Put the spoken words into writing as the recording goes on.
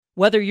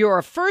Whether you're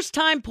a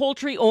first-time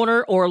poultry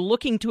owner or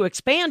looking to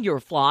expand your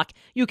flock,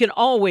 you can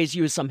always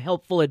use some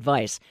helpful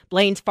advice.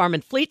 Blaine's Farm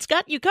and Fleet's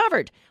got you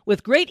covered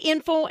with great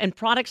info and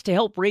products to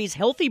help raise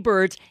healthy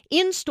birds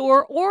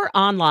in-store or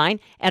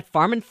online at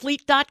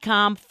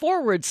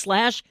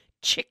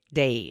farmandfleet.com/chick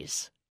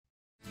days.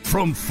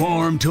 From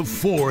farm to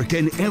fork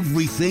and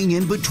everything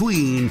in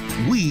between,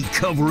 we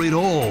cover it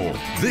all.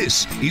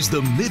 This is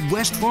the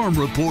Midwest Farm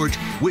Report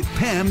with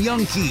Pam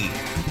Jahnke.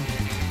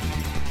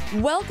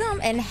 Welcome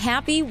and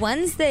happy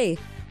Wednesday.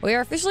 We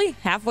are officially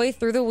halfway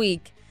through the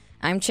week.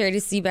 I'm Charity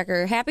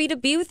Seebecker, happy to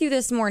be with you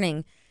this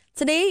morning.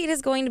 Today it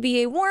is going to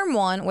be a warm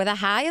one with a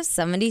high of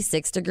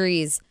 76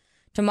 degrees.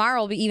 Tomorrow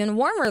will be even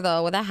warmer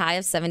though with a high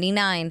of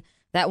 79.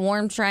 That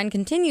warm trend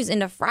continues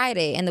into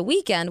Friday and the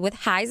weekend with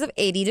highs of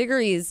 80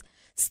 degrees.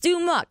 Stu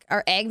Muck,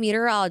 our ag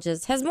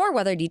meteorologist, has more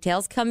weather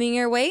details coming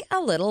your way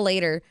a little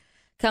later.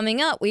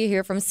 Coming up, we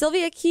hear from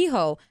Sylvia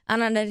Kehoe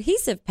on an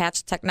adhesive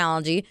patch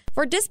technology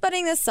for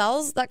disbudding the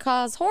cells that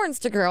cause horns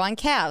to grow on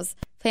calves.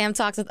 Pam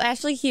talks with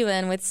Ashley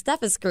Hewen with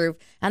Steffes Group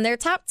on their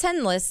top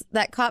 10 lists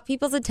that caught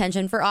people's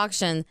attention for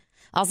auction.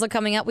 Also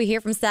coming up, we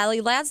hear from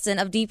Sally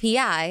Ladston of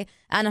DPI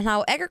on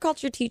how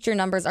agriculture teacher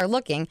numbers are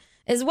looking,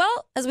 as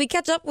well as we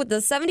catch up with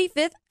the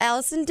 75th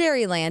Allison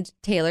Dairyland,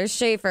 Taylor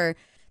Schaefer.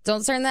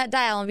 Don't turn that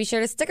dial and be sure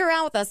to stick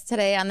around with us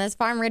today on this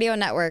Farm Radio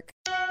Network.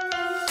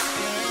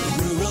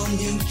 Rural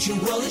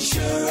Mutual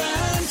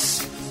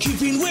Insurance,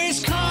 keeping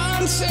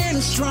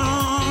Wisconsin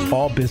strong.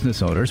 All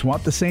business owners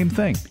want the same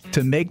thing,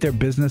 to make their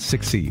business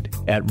succeed.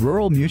 At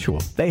Rural Mutual,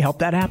 they help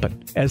that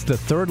happen. As the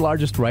third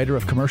largest writer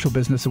of commercial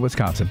business in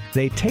Wisconsin,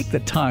 they take the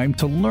time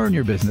to learn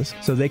your business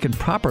so they can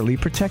properly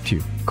protect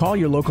you. Call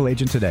your local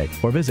agent today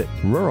or visit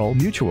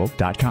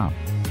ruralmutual.com.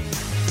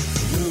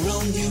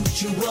 Rural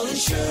Mutual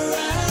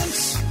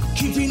Insurance,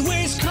 keeping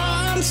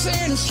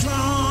Wisconsin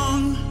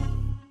strong.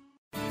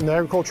 In the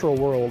agricultural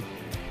world,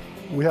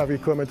 we have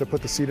equipment to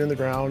put the seed in the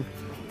ground,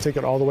 take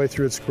it all the way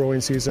through its growing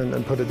season,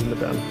 and put it in the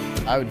bin.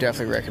 I would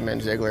definitely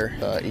recommend Ziegler.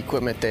 The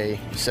equipment they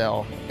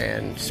sell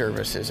and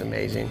service is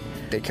amazing.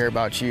 They care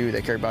about you,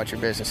 they care about your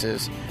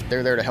businesses.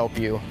 They're there to help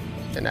you,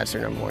 and that's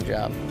their number one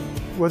job.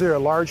 Whether you're a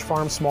large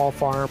farm, small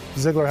farm,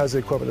 Ziegler has the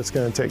equipment that's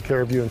going to take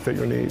care of you and fit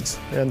your needs,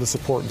 and the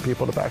support and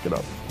people to back it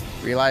up.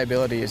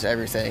 Reliability is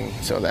everything,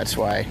 so that's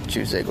why I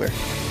choose Ziegler.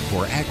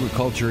 For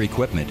agriculture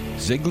equipment,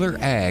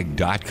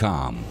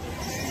 ZieglerAg.com.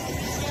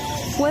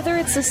 Whether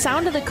it's the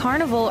sound of the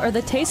carnival or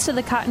the taste of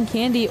the cotton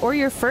candy or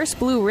your first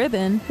blue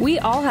ribbon, we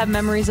all have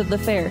memories of the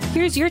fair.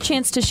 Here's your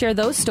chance to share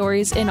those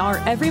stories in our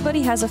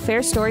Everybody Has a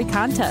Fair Story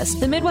contest.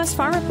 The Midwest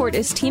Farm Report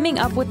is teaming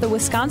up with the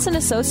Wisconsin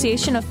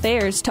Association of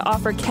Fairs to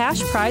offer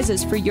cash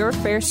prizes for your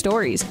fair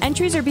stories.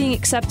 Entries are being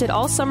accepted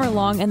all summer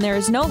long and there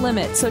is no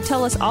limit, so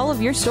tell us all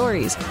of your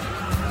stories.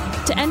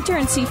 To enter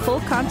and see full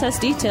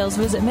contest details,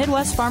 visit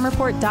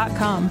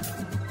MidwestFarmReport.com.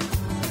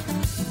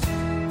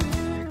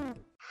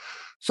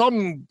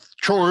 Some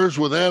chores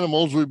with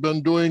animals we've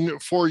been doing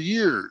for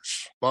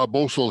years. Bob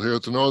Boesel here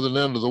at the northern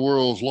end of the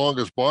world's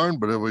longest barn,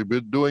 but have we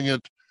been doing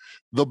it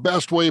the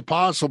best way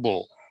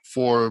possible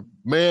for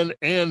man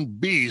and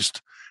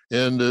beast?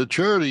 And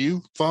Charity,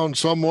 you found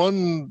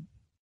someone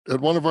at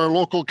one of our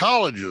local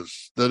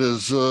colleges that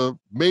has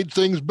made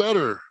things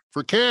better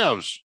for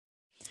calves.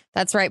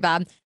 That's right,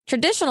 Bob.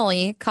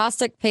 Traditionally,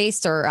 caustic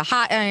paste or a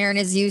hot iron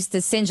is used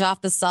to singe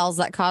off the cells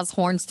that cause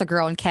horns to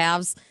grow in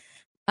calves.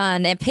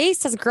 And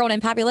paste has grown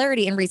in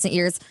popularity in recent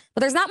years,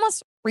 but there's not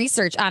much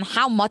research on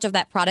how much of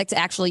that product to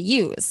actually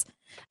use.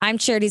 I'm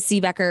Charity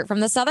Seebecker from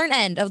the southern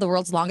end of the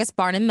world's longest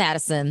barn in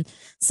Madison.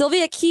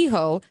 Sylvia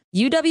Kehoe,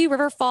 UW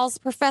River Falls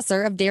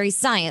professor of dairy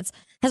science,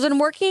 has been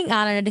working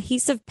on an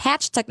adhesive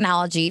patch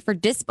technology for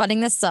disbudding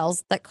the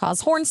cells that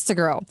cause horns to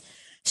grow.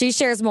 She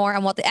shares more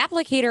on what the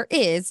applicator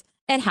is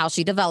and how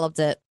she developed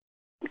it.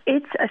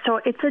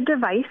 It's a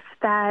device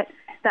that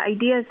the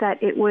idea is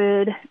that it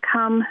would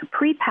come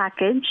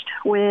prepackaged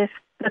with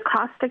the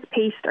caustic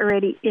paste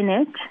already in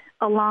it,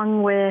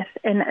 along with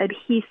an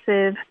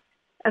adhesive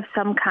of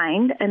some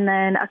kind, and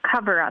then a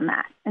cover on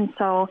that. And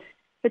so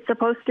it's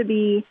supposed to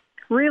be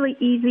really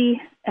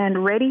easy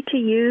and ready to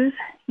use.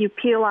 You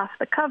peel off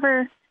the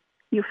cover,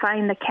 you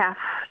find the calf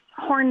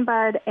horn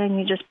bud, and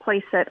you just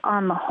place it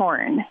on the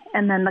horn.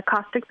 And then the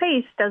caustic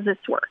paste does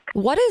its work.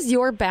 What is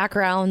your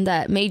background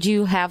that made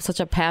you have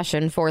such a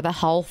passion for the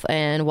health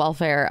and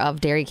welfare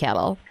of dairy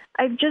cattle?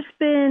 I've just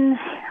been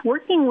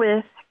working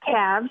with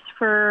calves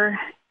for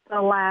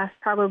the last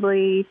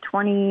probably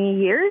 20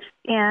 years.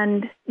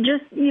 And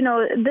just,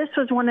 this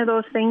was one of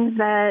those things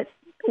that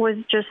was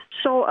just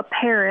so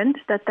apparent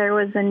that there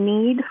was a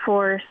need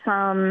for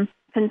some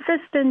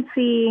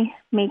consistency,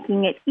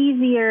 making it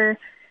easier.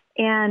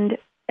 And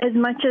as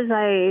much as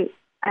I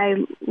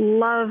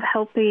love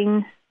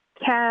helping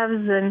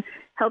calves and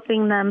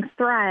helping them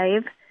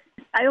thrive,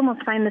 I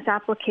almost find this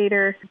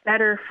applicator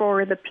better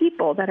for the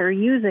people that are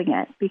using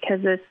it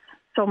because it's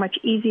so much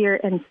easier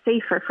and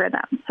safer for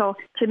them. So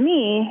to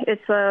me,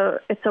 it's a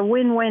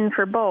win-win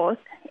for both.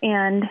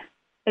 And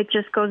it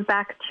just goes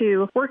back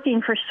to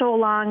working for so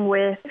long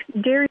with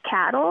dairy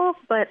cattle,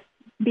 but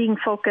being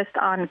focused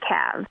on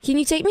calves. Can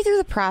you take me through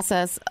the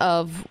process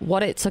of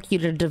what it took you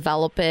to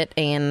develop it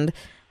and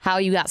how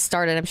you got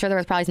started? I'm sure there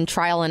was probably some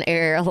trial and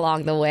error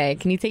along the way.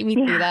 Can you take me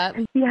through that?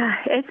 Yeah,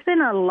 it's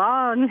been a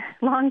long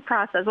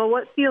process. Well,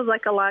 what feels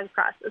like a long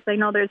process. I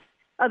know there's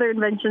other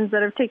inventions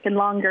that have taken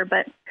longer,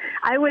 but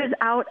I was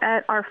out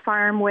at our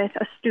farm with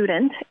a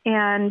student,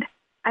 and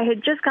I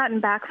had just gotten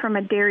back from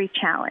a dairy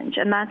challenge,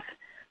 and that's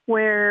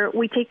where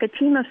we take a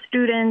team of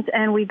students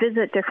and we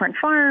visit different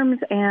farms,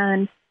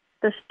 and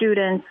the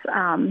students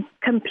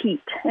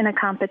compete in a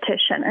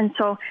competition. And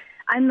so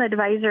I'm the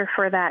advisor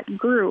for that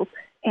group.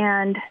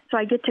 And so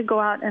I get to go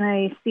out and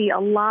I see a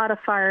lot of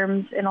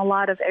farms in a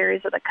lot of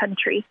areas of the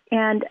country.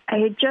 And I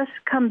had just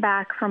come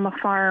back from a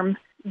farm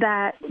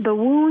that the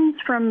wounds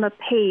from the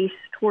paste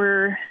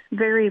were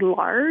very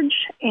large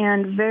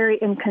and very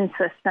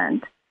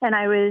inconsistent. And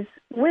I was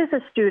with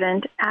a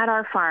student at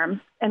our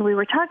farm, and we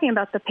were talking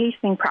about the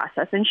pasting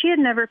process. And she had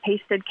never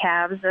pasted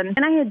calves, and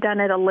I had done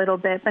it a little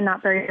bit, but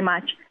not very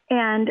much.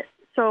 And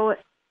so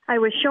I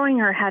was showing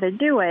her how to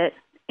do it.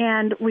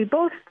 And we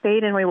both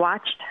stayed and we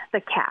watched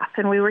the calf,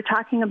 and we were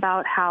talking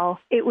about how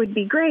it would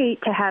be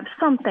great to have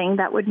something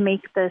that would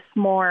make this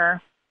more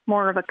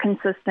of a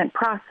consistent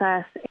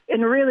process.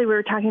 And really, we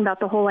were talking about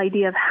the whole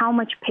idea of how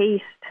much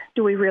paste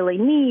do we really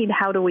need?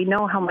 How do we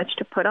know how much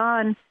to put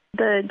on?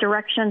 The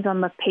directions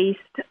on the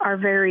paste are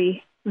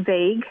very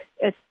vague.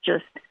 It's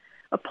just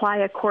apply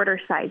a quarter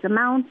size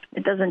amount.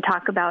 It doesn't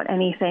talk about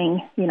anything,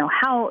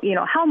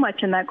 how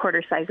much in that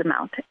quarter size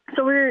amount.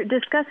 So we were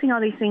discussing all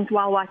these things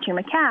while watching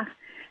the calf.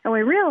 And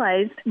we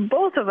realized,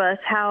 both of us,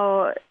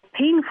 how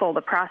painful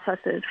the process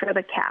is for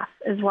the calf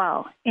as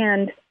well.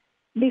 And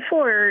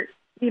before,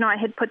 I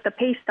had put the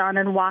paste on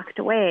and walked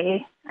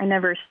away. I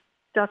never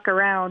stuck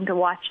around to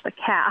watch the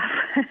calf.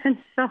 And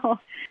so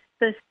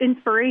this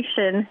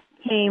inspiration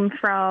came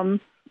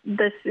from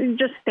this,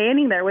 just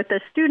standing there with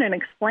this student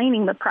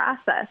explaining the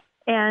process.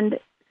 And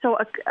so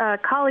a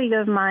colleague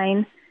of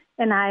mine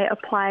and I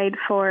applied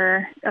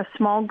for a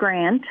small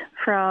grant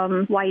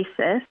from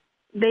WISIS.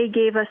 They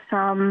gave us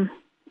some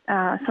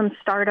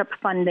startup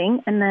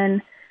funding, and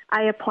then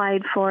I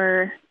applied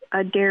for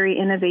a Dairy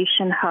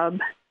Innovation Hub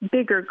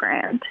bigger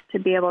grant to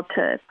be able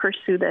to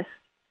pursue this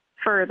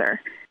further.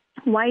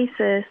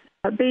 WISIS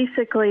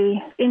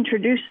basically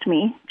introduced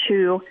me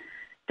to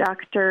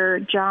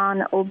Dr.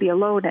 John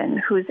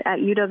Obialodin, who's at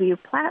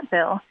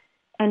UW-Platteville,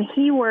 and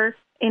he worked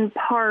in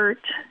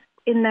part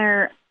in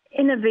their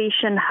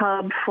innovation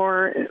hub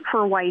for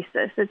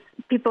WISIS. It's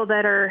people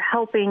that are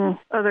helping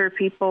other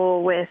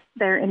people with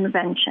their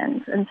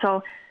inventions. And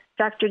so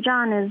Dr.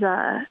 John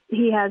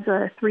he has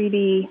a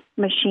 3D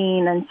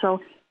machine, and so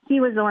he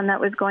was the one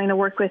that was going to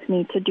work with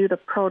me to do the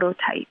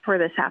prototype for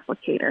this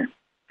applicator.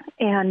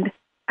 And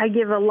I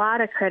give a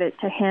lot of credit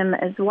to him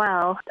as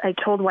well. I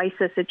told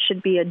WISIS it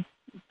should be a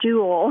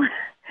dual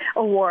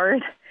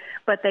award,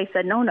 but they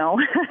said, no,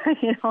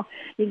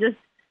 you just,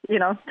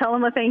 tell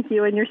them a thank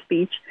you in your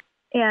speech.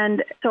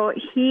 And so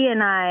he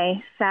and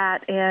I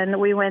sat and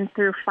we went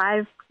through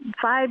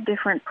five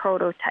different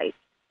prototypes.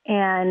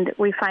 And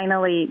we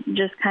finally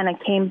just kind of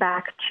came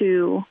back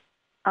to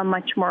a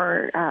much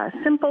more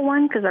simple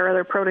one, because our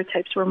other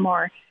prototypes were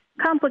more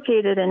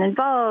complicated and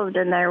involved,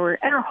 and there were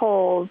air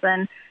holes,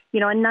 and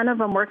and none of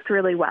them worked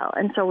really well.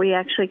 And so we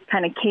actually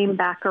kind of came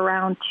back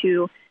around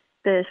to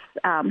this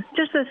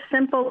just a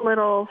simple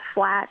little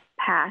flat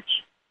patch.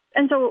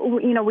 And so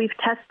we've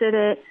tested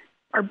it.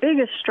 Our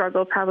biggest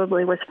struggle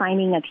probably was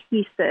finding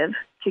adhesive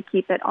to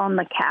keep it on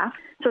the calf.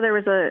 So there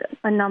was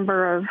a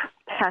number of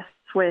tests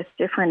with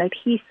different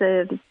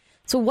adhesives.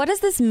 So what does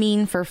this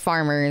mean for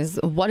farmers?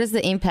 What is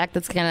the impact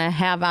that's going to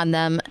have on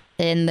them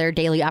in their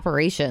daily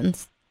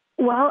operations?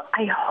 Well,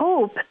 I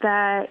hope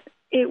that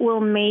it will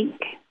make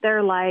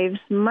their lives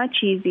much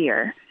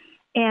easier.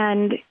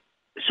 And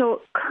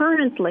so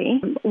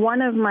currently,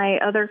 one of my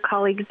other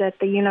colleagues at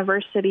the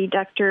university,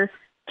 Dr.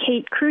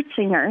 Kate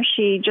Krutzinger,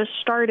 she just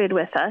started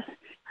with us.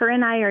 Her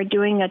and I are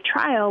doing a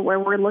trial where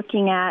we're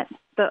looking at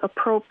the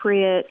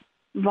appropriate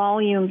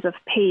volumes of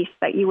paste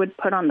that you would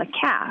put on the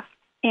calf.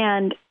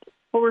 And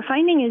what we're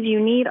finding is you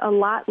need a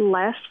lot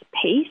less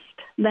paste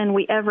than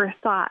we ever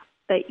thought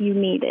that you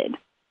needed.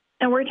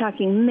 And we're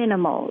talking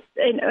minimal.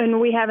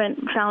 And we haven't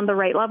found the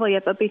right level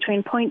yet, but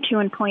between 0.2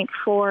 and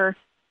 0.4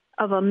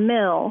 of a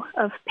mil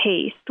of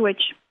paste,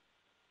 which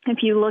if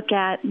you look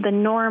at the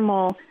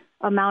normal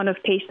amount of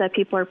paste that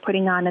people are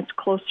putting on, it's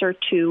closer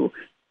to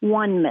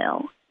 1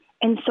 mil.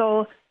 And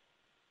so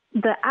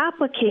the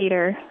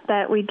applicator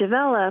that we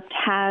developed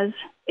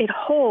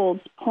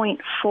holds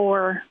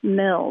 0.4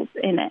 mils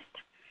in it.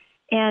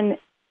 And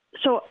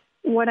so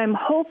what I'm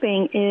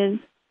hoping is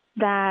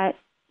that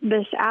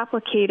this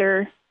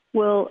applicator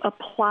will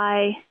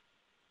apply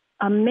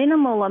a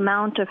minimal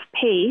amount of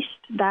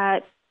paste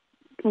that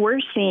we're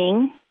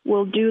seeing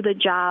will do the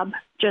job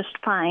just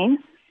fine.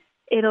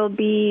 It'll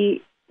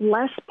be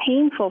less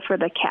painful for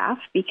the calf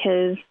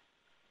because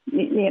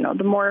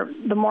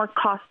the more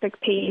caustic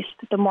paste,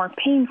 the more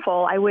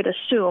painful, I would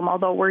assume,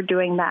 although we're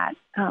doing that.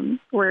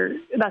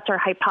 That's our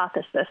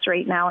hypothesis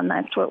right now, and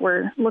that's what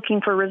we're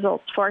looking for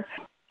results for.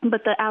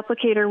 But the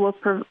applicator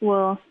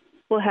will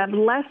have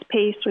less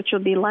paste, which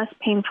will be less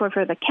painful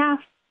for the calf.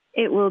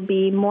 It will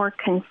be more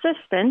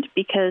consistent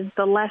because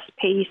the less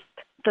paste,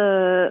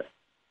 the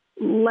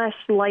less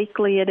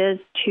likely it is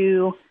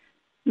to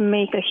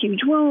make a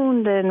huge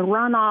wound and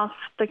run off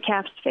the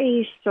calf's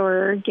face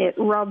or get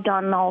rubbed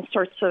on all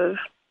sorts of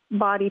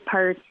body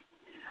parts.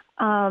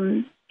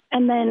 And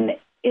then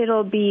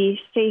it'll be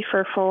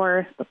safer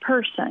for the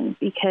person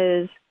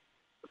because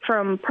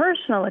from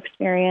personal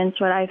experience,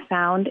 what I've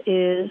found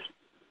is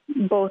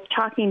both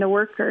talking to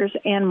workers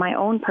and my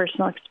own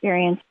personal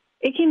experience,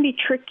 it can be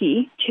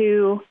tricky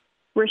to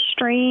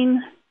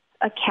restrain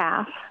a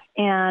calf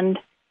and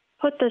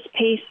put this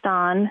paste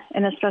on,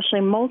 and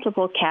especially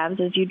multiple calves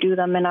as you do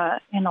them in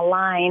a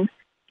line,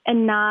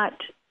 and not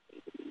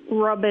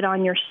rub it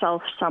on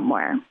yourself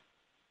somewhere.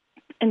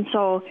 And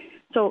so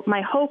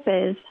my hope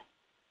is,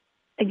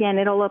 again,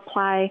 it'll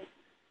apply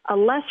a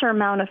lesser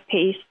amount of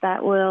paste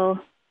that will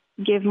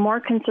give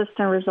more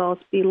consistent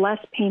results, be less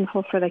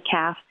painful for the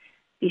calf,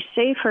 be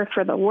safer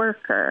for the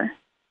worker,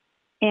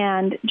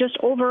 and just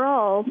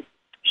overall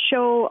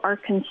show our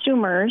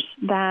consumers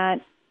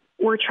that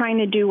we're trying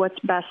to do what's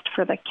best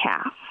for the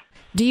calf.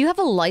 Do you have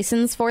a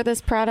license for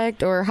this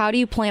product, or how do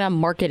you plan on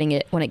marketing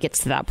it when it gets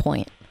to that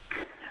point?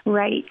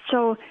 Right.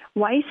 So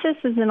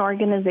WISIS is an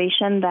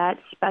organization that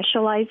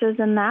specializes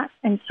in that.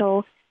 And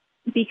so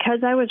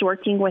because I was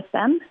working with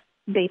them,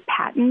 they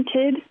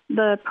patented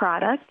the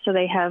product. So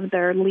they have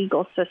their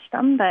legal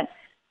system that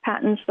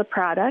patents the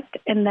product.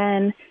 And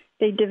then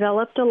they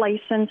developed a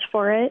license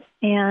for it.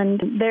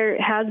 And there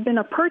has been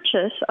a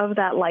purchase of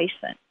that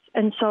license.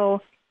 And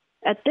so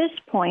at this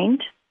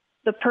point,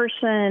 the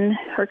person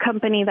or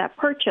company that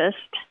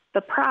purchased the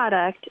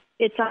product,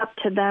 it's up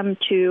to them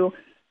to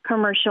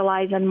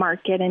commercialize and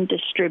market and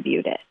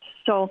distribute it.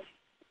 So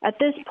at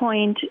this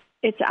point,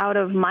 it's out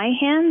of my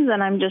hands,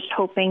 and I'm just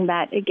hoping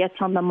that it gets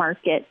on the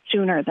market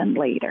sooner than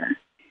later.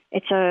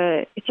 It's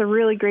a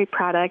really great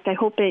product. I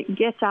hope it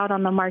gets out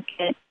on the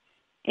market,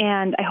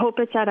 and I hope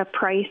it's at a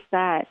price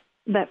that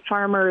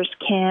farmers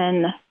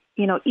can,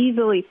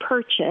 easily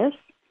purchase,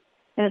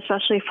 and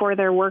especially for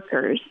their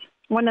workers.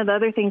 One of the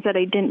other things that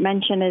I didn't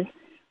mention is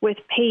with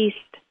paste,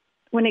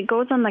 when it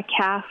goes on the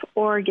calf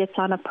or gets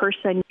on a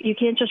person, you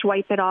can't just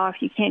wipe it off.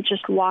 You can't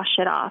just wash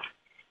it off.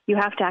 You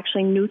have to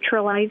actually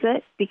neutralize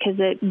it because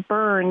it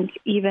burns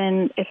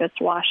even if it's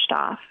washed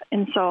off.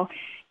 And so,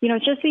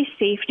 it's just these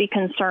safety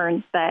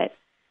concerns that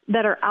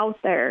are out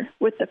there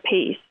with the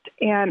paste.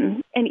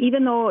 And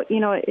even though,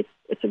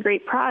 it's a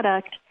great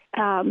product,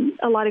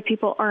 a lot of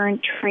people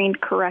aren't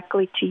trained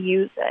correctly to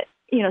use it.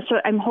 So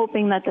I'm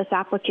hoping that this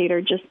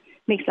applicator just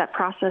makes that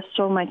process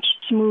so much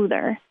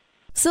smoother.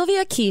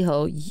 Sylvia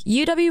Kehoe,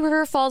 UW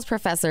River Falls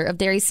professor of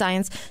dairy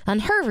science, on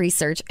her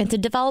research into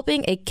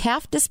developing a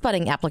calf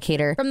disbudding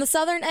applicator. From the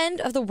southern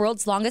end of the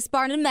world's longest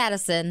barn in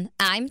Madison,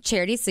 I'm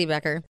Charity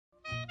Seebecker.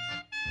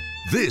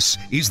 This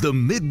is the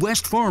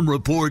Midwest Farm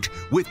Report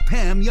with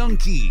Pam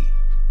Youngkey.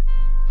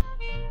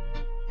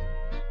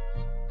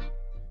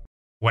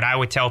 What I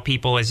would tell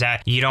people is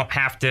that you don't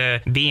have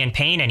to be in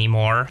pain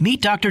anymore.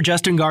 Meet Dr.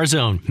 Justin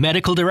Garzone,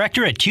 Medical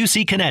Director at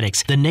QC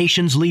Kinetics, the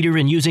nation's leader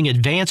in using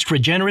advanced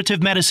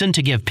regenerative medicine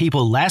to give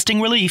people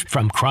lasting relief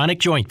from chronic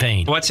joint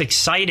pain. What's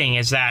exciting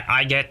is that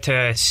I get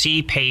to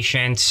see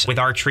patients with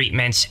our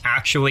treatments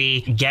actually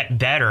get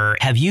better.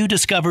 Have you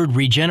discovered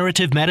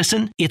regenerative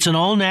medicine? It's an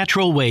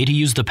all-natural way to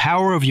use the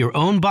power of your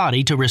own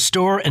body to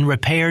restore and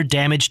repair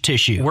damaged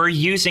tissue. We're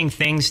using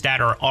things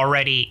that are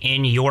already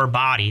in your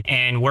body,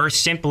 and we're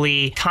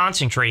simply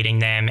concentrating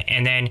them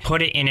and then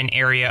put it in an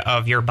area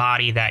of your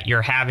body that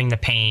you're having the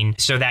pain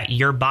so that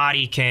your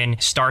body can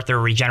start the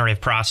regenerative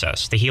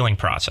process, the healing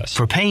process.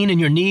 For pain in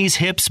your knees,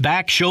 hips,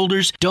 back,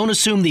 shoulders, don't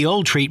assume the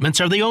old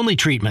treatments are the only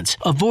treatments.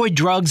 Avoid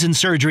drugs and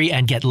surgery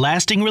and get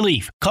lasting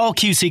relief. Call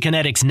QC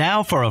Kinetics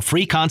now for a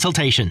free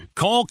consultation.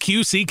 Call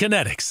QC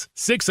Kinetics,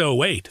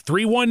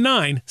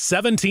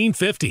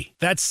 608-319-1750.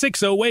 That's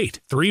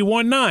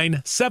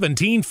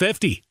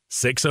 608-319-1750.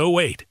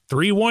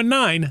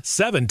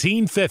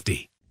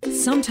 608-319-1750.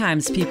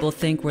 Sometimes people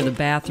think we're the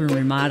bathroom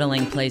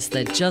remodeling place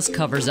that just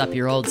covers up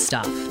your old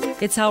stuff.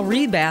 It's how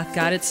Rebath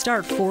got its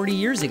start 40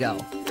 years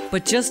ago.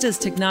 But just as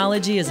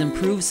technology has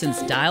improved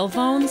since dial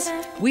phones,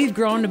 we've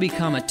grown to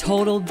become a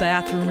total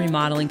bathroom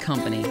remodeling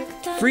company.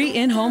 Free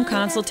in-home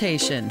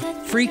consultation,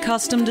 free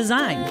custom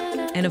design,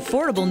 an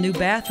affordable new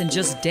bath in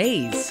just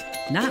days,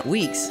 not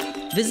weeks.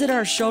 Visit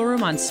our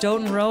showroom on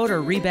Stoughton Road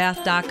or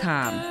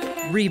rebath.com.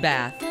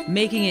 Rebath,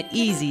 making it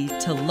easy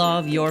to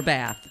love your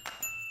bath.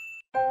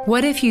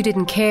 What if you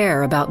didn't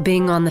care about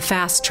being on the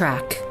fast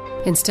track?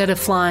 Instead of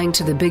flying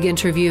to the big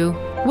interview,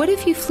 what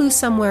if you flew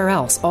somewhere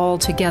else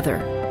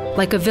altogether?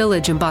 Like a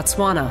village in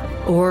Botswana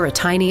or a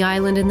tiny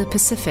island in the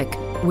Pacific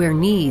where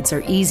needs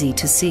are easy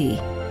to see.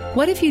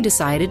 What if you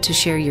decided to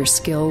share your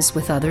skills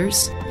with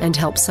others and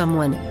help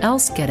someone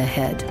else get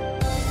ahead?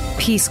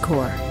 Peace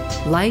Corps.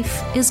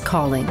 Life is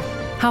calling.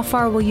 How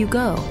far will you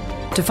go?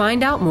 To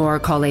find out more,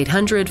 call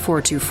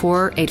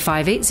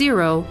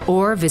 800-424-8580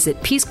 or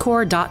visit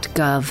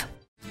peacecorps.gov.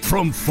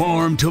 From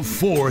farm to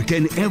fork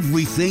and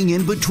everything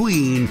in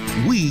between,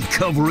 we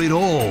cover it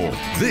all.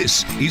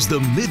 This is the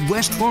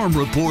Midwest Farm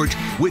Report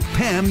with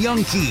Pam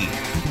Jahnke.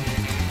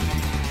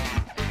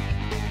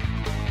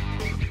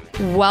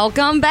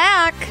 Welcome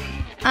back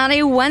on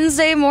a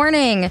Wednesday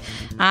morning.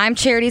 I'm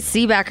Charity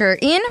Seebecker,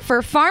 in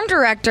for Farm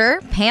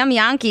Director Pam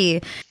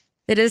Jahnke.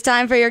 It is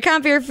time for your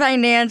Compeer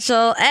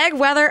Financial Ag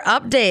Weather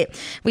Update.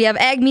 We have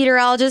Ag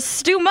Meteorologist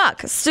Stu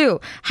Muck.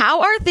 Stu,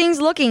 how are things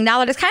looking now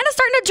that it's kind of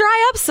starting to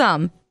dry up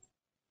some?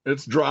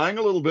 It's drying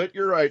a little bit,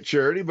 you're right,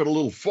 Charity, but a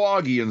little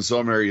foggy in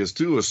some areas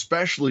too,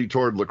 especially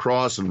toward La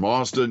Crosse and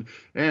Mauston,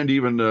 and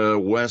even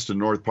west and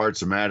north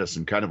parts of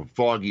Madison. Kind of a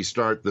foggy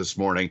start this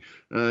morning.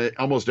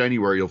 Almost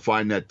anywhere you'll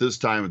find that this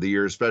time of the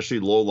year, especially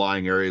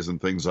low-lying areas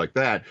and things like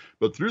that.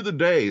 But through the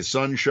day,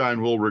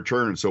 sunshine will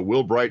return, so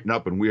we'll brighten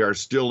up, and we are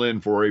still in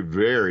for a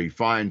very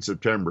fine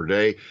September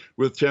day,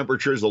 with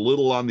temperatures a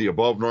little on the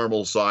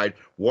above-normal side,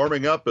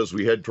 warming up as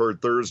we head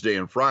toward Thursday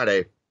and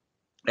Friday.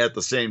 At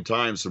the same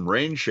time, some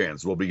rain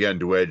chance will begin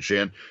to edge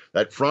in.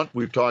 That front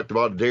we've talked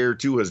about a day or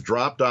two has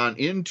dropped on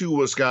into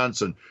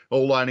Wisconsin,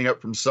 lining up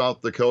from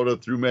South Dakota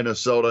through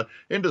Minnesota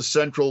into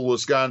central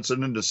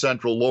Wisconsin, into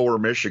central lower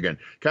Michigan,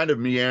 kind of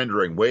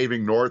meandering,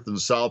 waving north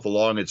and south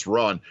along its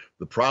run.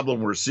 The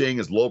problem we're seeing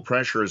is low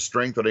pressure is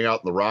strengthening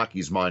out in the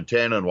Rockies,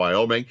 Montana, and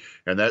Wyoming,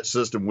 and that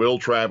system will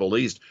travel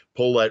east,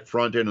 pull that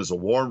front in as a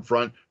warm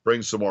front,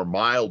 bring some more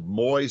mild,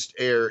 moist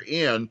air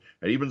in,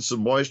 and even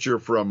some moisture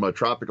from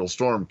Tropical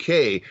Storm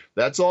K.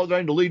 That's all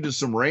going to lead to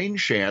some rain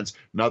chance.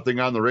 Nothing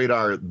on the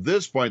radar at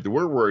this point that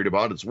we're worried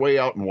about. It's way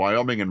out in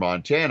Wyoming and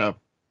Montana.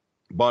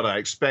 But I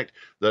expect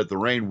that the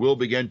rain will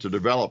begin to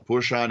develop,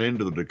 push on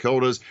into the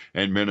Dakotas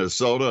and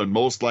Minnesota, and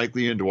most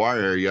likely into our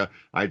area,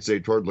 I'd say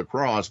toward La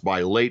Crosse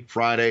by late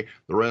Friday.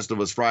 The rest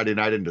of us Friday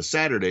night into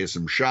Saturday,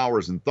 some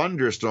showers and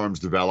thunderstorms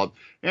develop,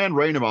 and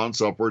rain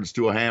amounts upwards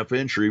to a half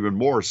inch or even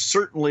more,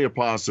 certainly a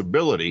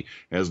possibility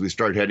as we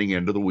start heading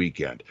into the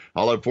weekend.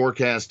 I'll have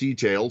forecast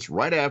details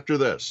right after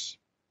this.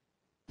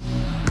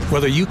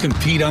 Whether you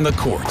compete on the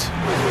court,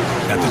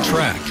 at the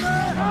track,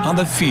 on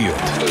the field,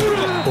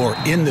 or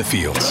in the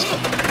fields,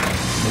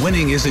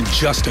 winning isn't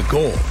just a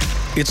goal.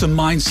 It's a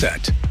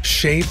mindset,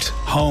 shaped,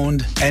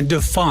 honed, and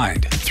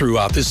defined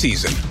throughout the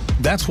season.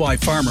 That's why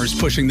farmers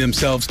pushing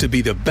themselves to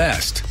be the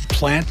best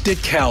plant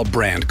DeKalb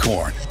brand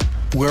corn.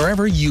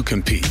 Wherever you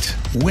compete,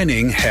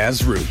 winning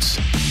has roots.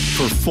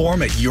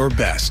 Perform at your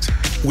best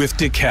with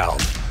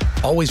DeKalb.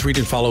 Always read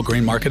and follow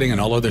grain marketing and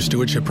all other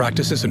stewardship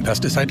practices and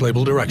pesticide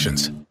label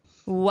directions.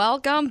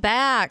 Welcome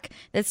back.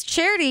 It's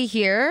Charity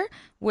here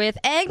with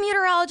Ag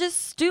Meteorologist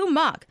Stu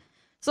Muck.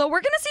 So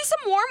we're going to see some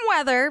warm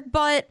weather,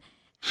 but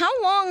how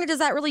long does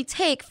that really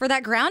take for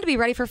that ground to be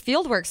ready for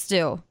field work,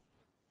 Stu?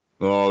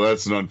 Oh,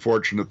 that's an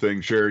unfortunate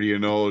thing, Charity. You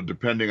know,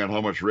 depending on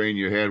how much rain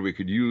you had, we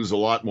could use a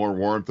lot more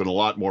warmth and a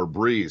lot more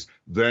breeze.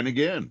 Then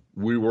again,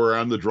 we were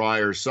on the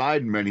drier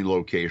side in many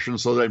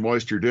locations, so that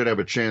moisture did have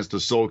a chance to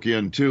soak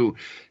in too.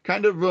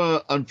 Kind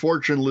of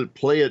unfortunately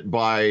play it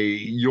by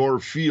your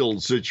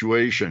field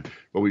situation.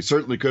 But we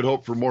certainly could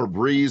hope for more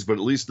breeze, but at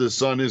least the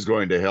sun is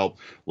going to help.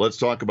 Let's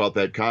talk about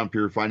that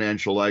Compeer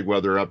Financial Ag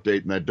Weather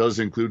Update, and that does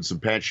include some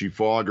patchy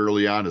fog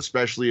early on,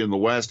 especially in the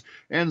west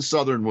and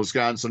southern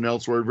Wisconsin.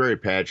 Elsewhere, very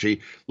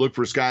patchy. Look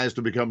for skies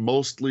to become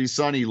mostly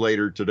sunny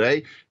later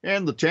today,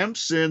 and the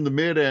temps in the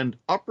mid and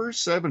upper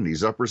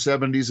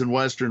 70s in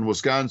western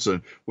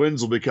Wisconsin.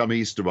 Winds will become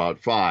east about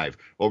 5.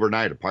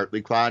 Overnight, a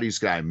partly cloudy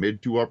sky,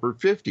 mid to upper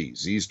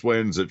 50s. East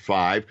winds at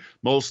 5.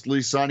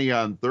 Mostly sunny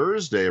on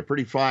Thursday, a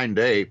pretty fine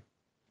day.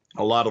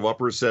 A lot of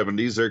upper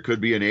 70s. There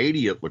could be an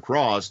 80 at La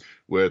Crosse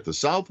with the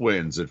south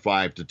winds at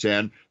 5 to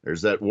 10.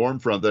 There's that warm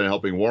front then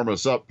helping warm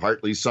us up.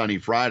 Partly sunny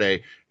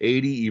Friday,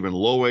 80, even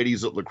low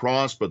 80s at La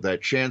Crosse, but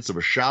that chance of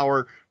a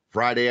shower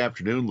Friday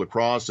afternoon, La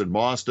Crosse and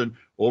Mauston.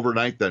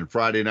 Overnight, then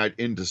Friday night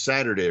into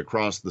Saturday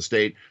across the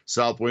state.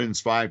 South winds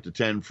 5 to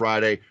 10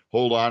 Friday.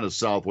 Hold on to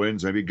south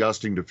winds, maybe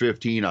gusting to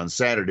 15 on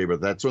Saturday,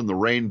 but that's when the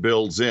rain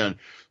builds in.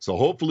 So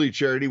hopefully,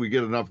 Charity, we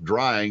get enough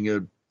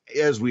drying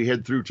as we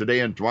head through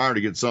today and tomorrow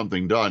to get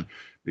something done,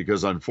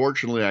 because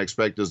unfortunately I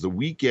expect as the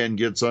weekend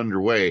gets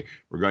underway,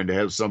 we're going to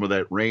have some of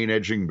that rain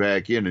edging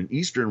back in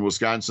eastern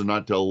Wisconsin,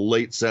 not till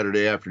late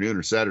Saturday afternoon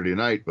or Saturday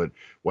night, but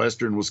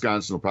western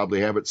Wisconsin will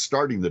probably have it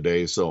starting the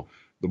day. So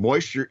the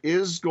moisture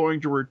is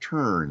going to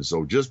return,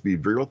 so just be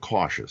real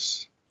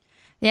cautious.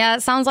 Yeah,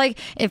 it sounds like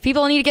if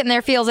people need to get in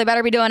their fields, they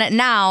better be doing it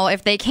now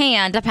if they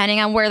can,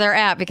 depending on where they're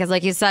at. Because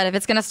like you said, if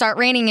it's going to start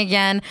raining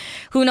again,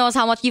 who knows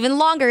how much even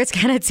longer it's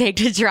going to take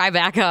to dry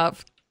back up.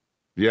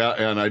 Yeah,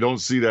 and I don't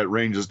see that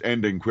rain just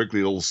ending quickly.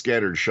 A little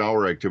scattered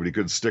shower activity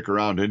could stick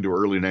around into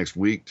early next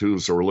week, too.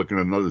 So we're looking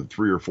at another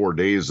 3 or 4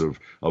 days of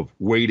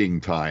waiting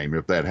time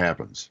if that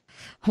happens.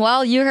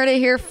 Well, you heard it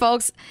here,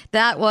 folks.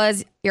 That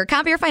was your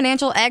Compeer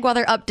Financial Ag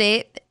Weather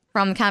Update.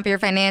 From Compeer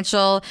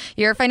Financial,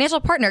 your financial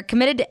partner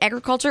committed to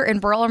agriculture in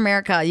rural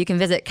America. You can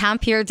visit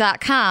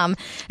Compeer.com.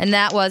 And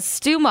that was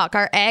Stu Muck,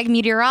 our ag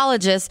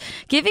meteorologist,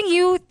 giving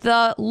you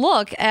the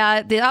look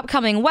at the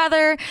upcoming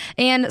weather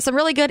and some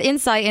really good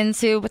insight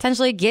into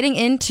potentially getting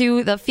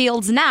into the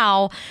fields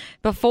now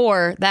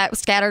before that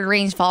scattered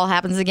rainfall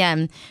happens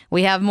again.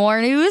 We have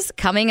more news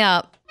coming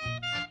up.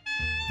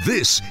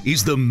 This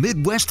is the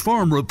Midwest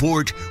Farm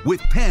Report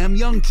with Pam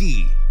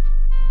Youngkey.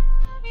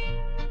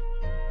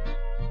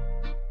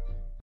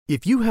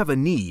 If you have a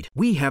need,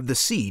 we have the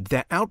seed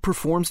that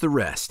outperforms the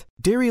rest.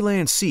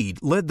 Dairyland Seed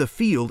led the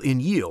field in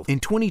yield in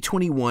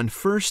 2021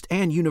 First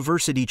and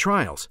University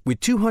trials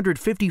with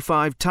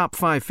 255 top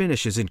 5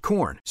 finishes in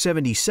corn,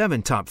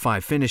 77 top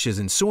 5 finishes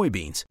in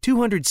soybeans,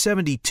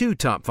 272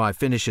 top 5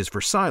 finishes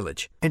for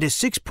silage, and a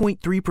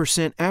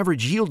 6.3%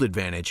 average yield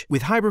advantage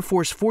with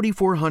HyberForce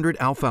 4400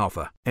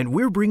 alfalfa. And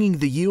we're bringing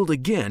the yield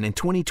again in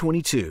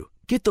 2022.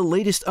 Get the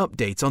latest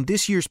updates on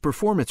this year's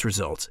performance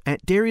results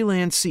at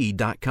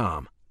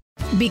dairylandseed.com.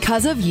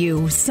 Because of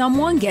you,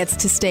 someone gets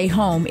to stay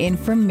home in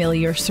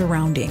familiar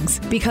surroundings.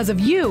 Because of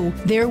you,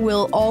 there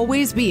will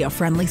always be a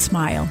friendly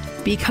smile.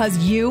 Because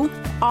you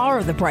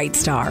are the bright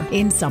star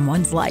in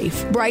someone's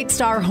life. Bright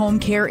Star Home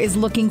Care is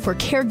looking for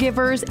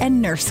caregivers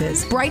and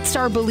nurses. Bright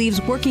Star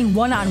believes working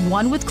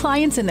one-on-one with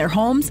clients in their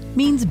homes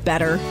means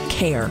better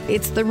care.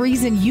 It's the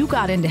reason you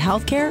got into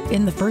healthcare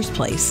in the first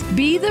place.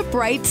 Be the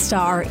bright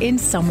star in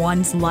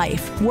someone's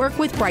life. Work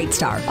with Bright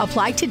Star.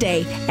 Apply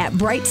today at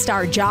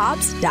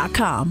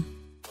brightstarjobs.com.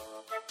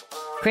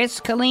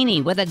 Chris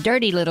Collini with a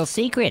dirty little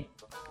secret.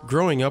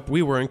 Growing up,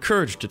 we were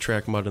encouraged to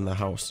track mud in the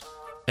house.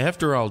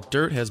 After all,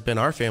 dirt has been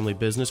our family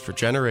business for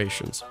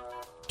generations.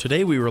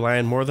 Today, we rely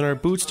on more than our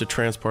boots to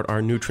transport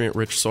our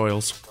nutrient-rich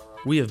soils.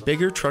 We have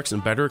bigger trucks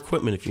and better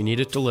equipment if you need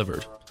it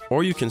delivered.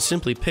 Or you can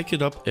simply pick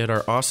it up at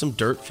our awesome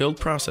dirt-filled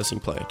processing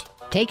plant.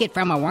 Take it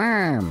from a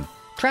worm.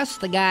 Trust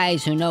the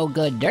guys who know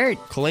good dirt.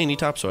 Kalani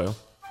Topsoil.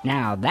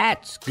 Now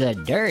that's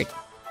good dirt.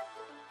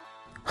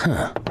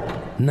 Huh.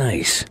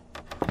 Nice.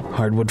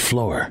 Hardwood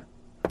floor.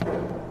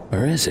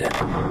 Or is it?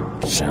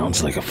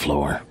 Sounds like a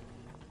floor.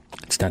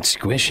 It's not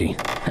squishy.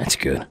 That's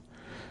good.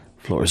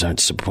 Floors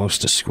aren't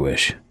supposed to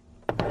squish.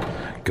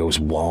 Goes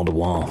wall to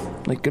wall,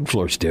 like good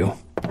floors do.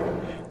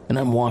 And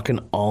I'm walking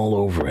all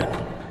over it.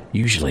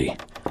 Usually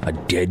a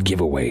dead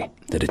giveaway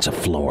that it's a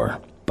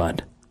floor.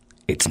 But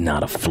it's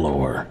not a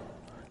floor.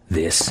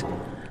 This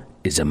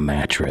is a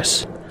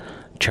mattress.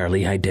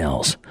 Charlie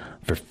Heidel's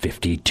for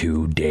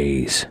 52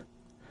 days.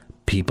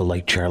 People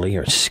like Charlie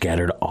are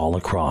scattered all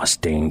across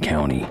Dane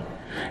County.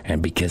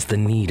 And because the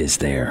need is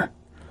there,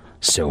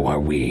 so are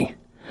we.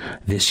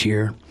 This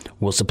year,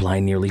 we'll supply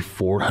nearly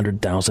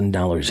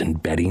 $400,000 in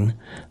bedding,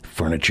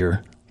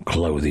 furniture,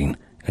 clothing,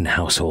 and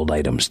household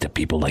items to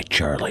people like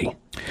Charlie.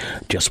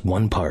 Just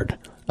one part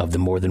of the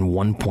more than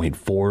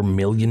 $1.4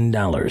 million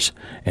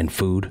in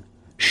food,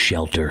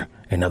 shelter,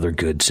 and other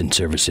goods and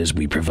services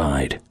we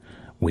provide.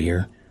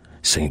 We're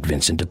St.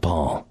 Vincent de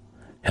Paul,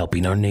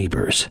 helping our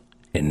neighbors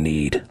in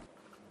need.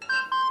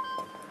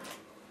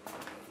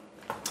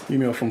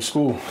 Email from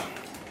school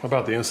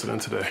about the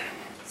incident today.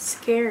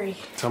 Scary.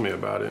 Tell me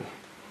about it.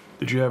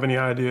 Did you have any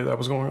idea that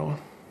was going on?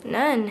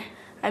 None.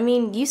 I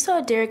mean, you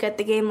saw Derek at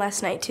the game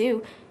last night,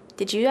 too.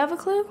 Did you have a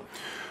clue?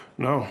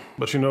 No,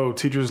 but you know,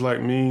 teachers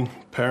like me,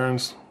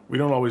 parents, we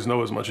don't always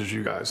know as much as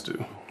you guys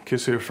do.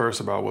 Kids hear first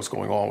about what's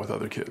going on with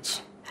other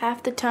kids.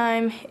 Half the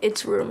time,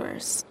 it's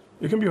rumors.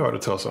 It can be hard to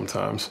tell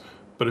sometimes,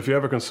 but if you're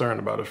ever concerned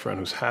about a friend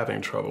who's having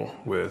trouble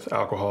with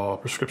alcohol,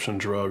 prescription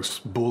drugs,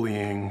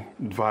 bullying,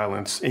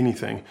 violence,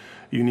 anything,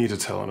 you need to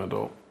tell an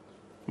adult.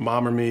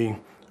 Mom or me,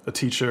 a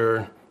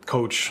teacher,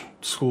 coach,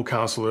 school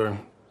counselor,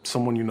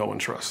 someone you know and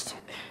trust.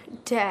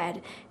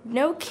 Dad,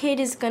 no kid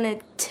is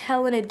gonna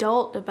tell an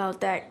adult about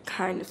that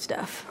kind of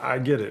stuff. I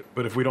get it,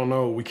 but if we don't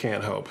know, we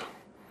can't help.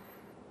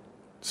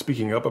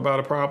 Speaking up about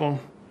a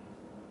problem,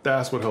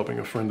 that's what helping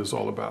a friend is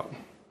all about.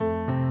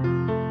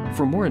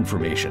 For more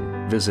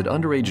information, visit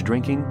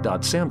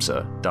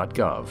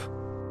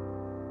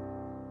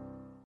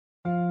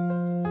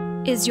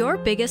underagedrinking.samhsa.gov. Is your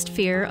biggest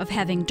fear of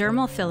having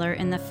dermal filler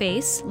in the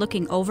face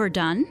looking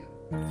overdone?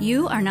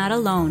 You are not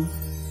alone.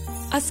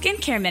 A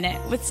skincare minute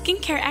with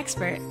skincare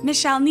expert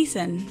Michelle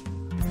Neeson.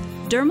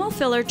 Dermal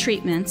filler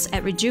treatments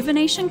at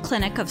Rejuvenation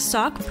Clinic of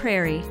Sauk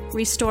Prairie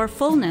restore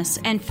fullness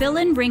and fill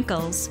in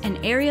wrinkles in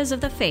areas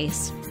of the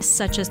face,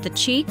 such as the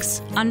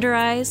cheeks, under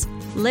eyes,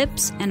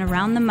 lips, and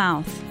around the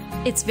mouth.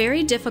 It's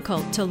very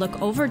difficult to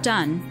look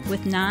overdone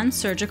with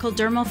non-surgical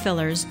dermal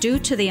fillers due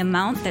to the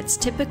amount that's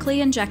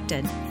typically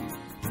injected.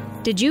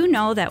 Did you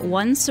know that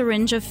 1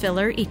 syringe of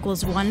filler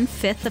equals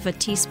 1/5 of a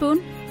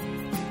teaspoon?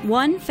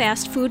 1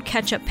 fast food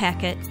ketchup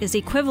packet is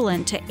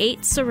equivalent to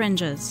 8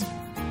 syringes.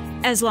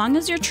 As long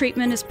as your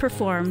treatment is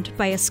performed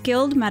by a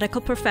skilled medical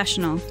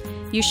professional,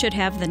 you should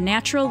have the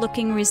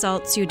natural-looking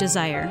results you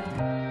desire.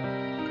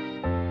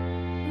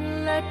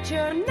 Let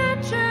your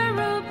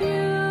natural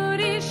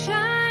beauty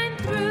shine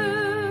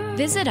through.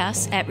 Visit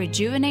us at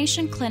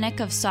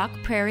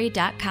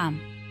rejuvenationclinicofsaukprairie.com.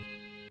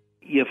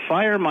 you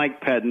fire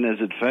Mike Pettin as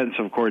a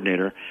defensive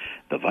coordinator,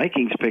 the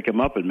Vikings pick him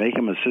up and make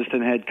him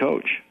assistant head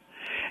coach.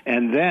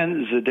 And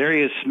then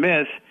Zadarius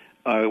Smith,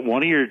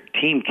 one of your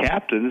team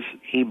captains,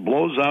 he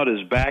blows out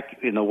his back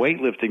in the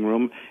weightlifting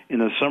room in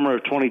the summer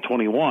of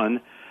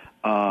 2021,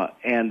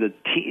 and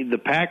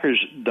the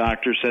Packers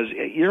doctor says,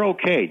 "You're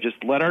okay.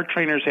 Just let our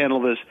trainers handle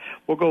this.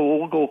 We'll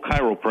go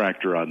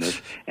chiropractor on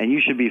this, and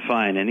you should be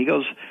fine." And he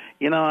goes,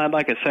 "I'd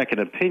like a second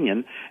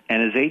opinion."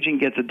 And his agent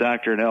gets a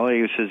doctor in L.A.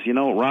 who says,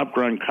 "Rob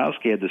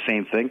Gronkowski had the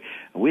same thing.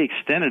 We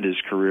extended his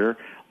career.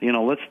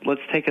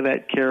 Let's take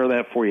care of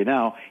that for you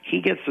now."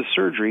 He gets the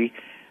surgery,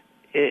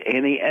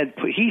 and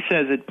he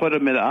says it put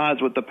him at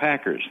odds with the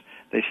Packers.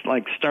 They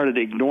started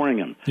ignoring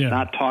him,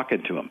 not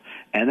talking to him.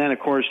 And then, of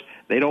course,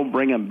 they don't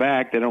bring him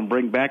back. They don't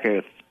bring back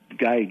a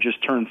guy who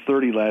just turned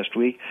 30 last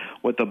week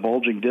with a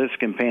bulging disc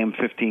and pay him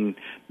 $15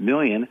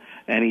 million.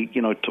 And he,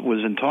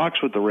 was in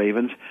talks with the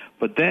Ravens.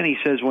 But then he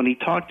says when he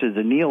talked to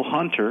Danielle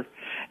Hunter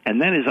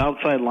and then his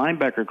outside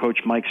linebacker coach,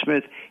 Mike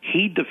Smith,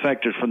 he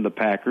defected from the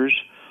Packers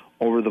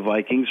over the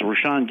Vikings.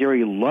 Rashawn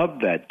Gary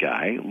loved that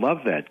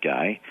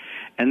guy.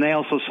 And they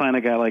also signed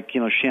a guy like,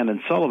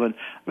 Shannon Sullivan.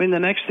 I mean, the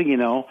next thing you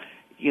know,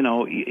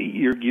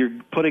 you're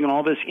putting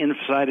all this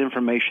inside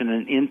information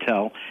and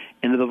intel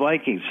into the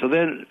Vikings. So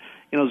then,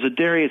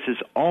 Zadarius is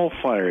all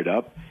fired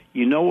up.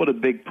 You know what a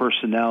big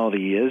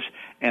personality he is,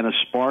 and a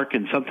spark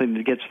and something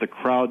that gets the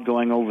crowd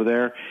going over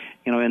there,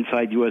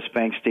 inside U.S.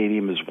 Bank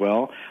Stadium as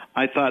well.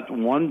 I thought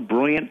one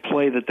brilliant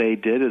play that they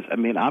did is,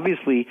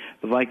 obviously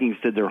the Vikings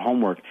did their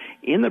homework.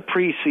 In the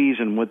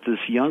preseason with this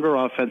younger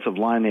offensive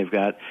line they've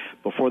got,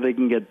 before they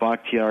can get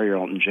Bakhtiari or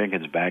Elton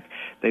Jenkins back,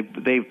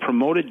 they've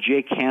promoted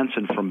Jake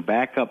Hansen from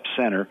backup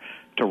center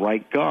to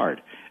right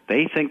guard.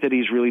 They think that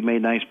he's really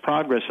made nice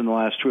progress in the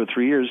last 2 or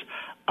 3 years.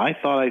 I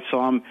thought I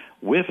saw him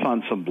whiff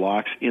on some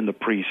blocks in the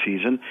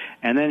preseason,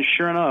 and then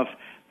sure enough,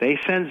 they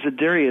send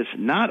Zadarius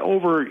not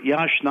over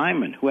Yosh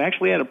Nijman, who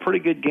actually had a pretty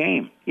good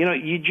game.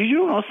 Did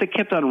you notice they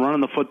kept on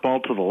running the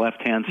football to the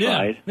left-hand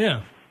side?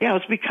 Yeah. Yeah,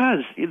 it's because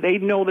they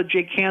know that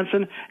Jake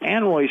Hansen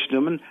and Royce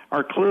Newman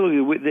are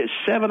clearly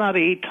 7 out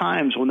of 8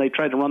 times when they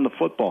tried to run the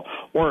football.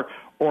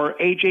 Or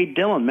A.J.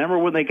 Dillon. Remember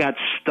when they got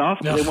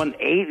stuffed? No. They went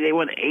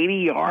 80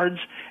 yards,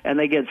 and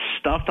they get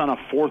stuffed on a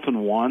 4th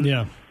and 1.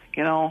 Yeah.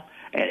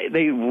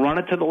 They run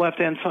it to the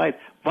left-hand side.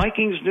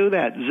 Vikings knew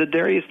that.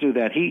 Zadarius knew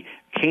that. He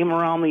came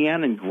around the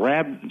end and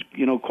grabbed,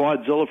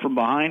 Quadzilla from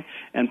behind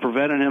and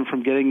prevented him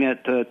from getting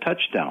that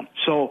touchdown.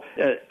 So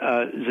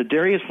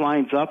Zadarius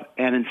lines up,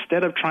 and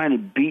instead of trying to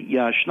beat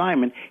Yosh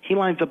Nijman, he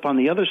lines up on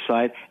the other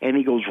side, and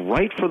he goes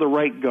right for the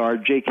right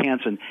guard. Jake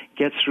Hansen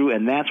gets through,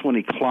 and that's when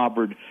he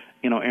clobbered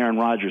Aaron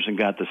Rodgers and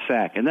got the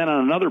sack. And then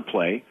on another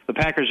play, the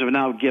Packers have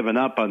now given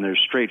up on their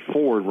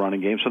straightforward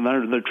running game, so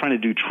they're trying to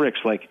do tricks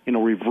like,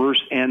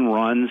 reverse end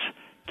runs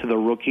to the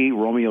rookie,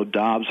 Romeo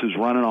Doubs, who's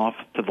running off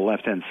to the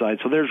left-hand side.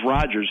 So there's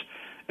Rodgers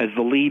as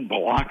the lead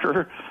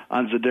blocker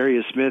on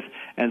Zadarius Smith,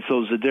 and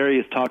so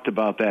Zadarius talked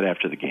about that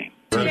after the game.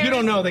 If you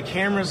don't know, the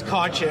cameras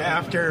caught you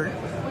after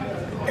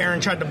Aaron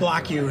tried to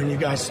block you and you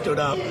guys stood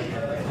up.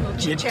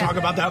 Did you talk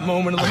about that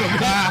moment a little bit?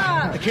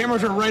 The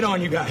cameras are right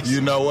on you guys.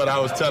 You know what? I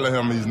was telling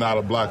him he's not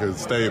a blocker.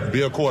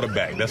 Be a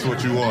quarterback. That's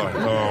what you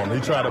want. He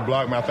tried to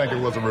block me. I think it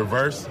was a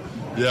reverse.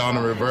 Yeah, on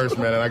the reverse,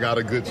 man, and I got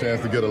a good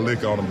chance to get a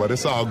lick on him. But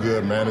it's all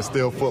good, man. It's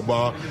still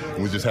football,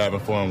 and we're just having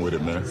fun with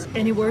it, man.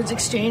 Any words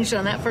exchanged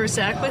on that first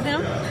sack with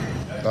him?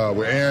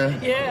 With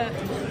Aaron? Yeah.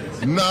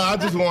 No, I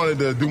just wanted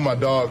to do my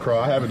dog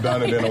crawl. I haven't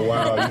done it in a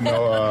while.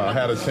 I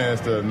had a chance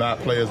to not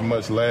play as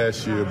much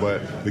last year, but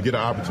to get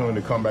an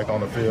opportunity to come back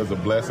on the field is a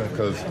blessing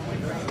because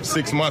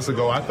 6 months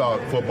ago I thought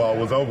football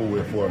was over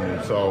with for me.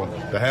 So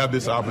to have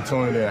this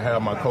opportunity and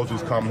have my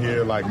coaches come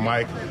here like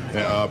Mike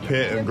and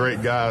Pitt and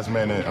great guys,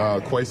 man, and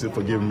Kwesi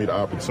for giving me the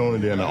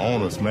opportunity, and the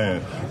owners,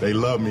 man, they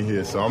love me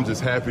here. So I'm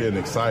just happy and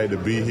excited to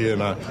be here,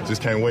 and I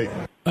just can't wait.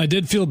 I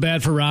did feel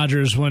bad for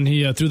Rodgers when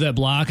he threw that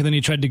block, and then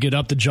he tried to get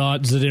up to jaw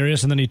at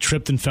Zadarius, and then he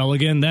tripped and fell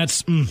again.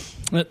 That's tough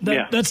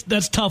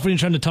when you're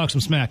trying to talk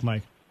some smack,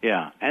 Mike.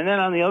 Yeah, and then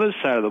on the other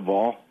side of the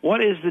ball,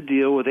 what is the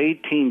deal with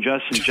 18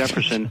 Justin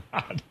Jefferson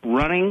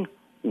running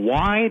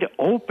wide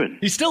open?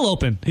 He's still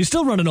open. He's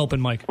still running open,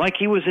 Mike. Like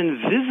he was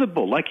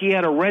invisible, like he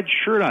had a red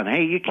shirt on.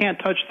 Hey, you can't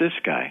touch this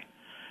guy.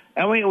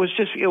 I mean, it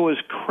was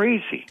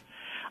crazy.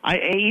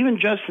 Even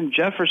Justin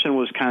Jefferson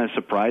was kind of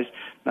surprised.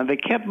 Now, they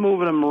kept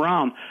moving him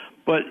around.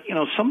 But,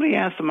 somebody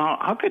asked him,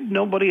 how could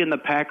nobody in the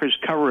Packers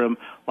cover him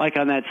like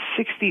on that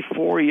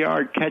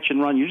 64-yard catch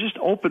and run? You just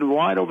open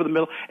wide over the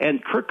middle,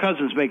 and Kirk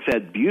Cousins makes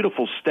that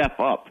beautiful step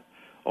up,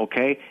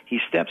 okay? He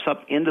steps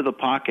up into the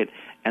pocket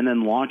and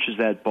then launches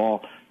that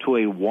ball to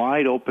a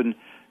wide-open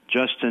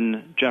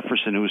Justin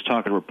Jefferson, who was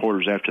talking to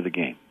reporters after the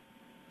game.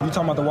 You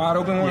talking about the wide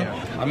open one?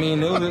 Yeah. I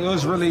mean, it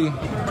was really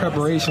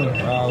preparation.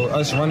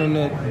 Us running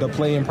the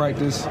play in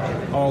practice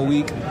all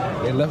week,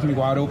 it left me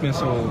wide open.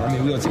 So,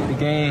 we'll take the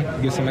game,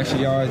 get some extra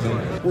yards.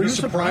 And were you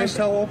surprised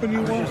how open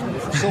you were?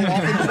 So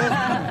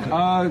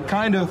often?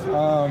 Kind of.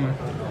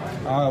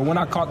 When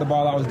I caught the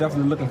ball, I was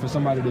definitely looking for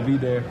somebody to be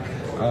there.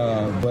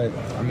 But,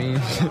 I mean,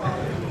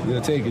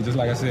 we'll take it, just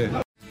like I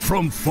said.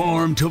 From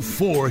farm to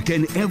fork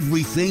and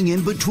everything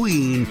in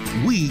between,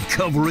 we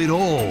cover it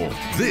all.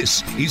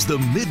 This is the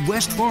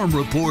Midwest Farm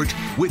Report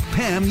with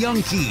Pam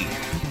Jahnke.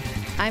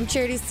 I'm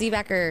Charity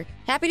Seebecker.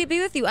 Happy to be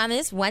with you on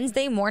this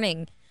Wednesday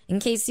morning. In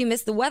case you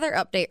missed the weather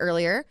update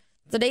earlier,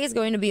 today is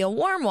going to be a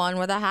warm one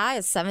with a high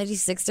of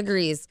 76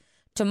 degrees.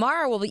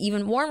 Tomorrow will be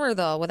even warmer,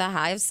 though, with a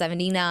high of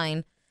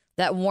 79.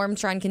 That warm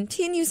trend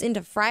continues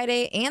into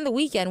Friday and the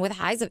weekend with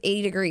highs of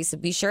 80 degrees, so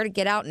be sure to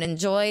get out and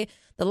enjoy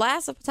the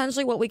last of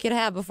potentially what we could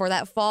have before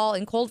that fall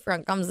and cold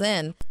front comes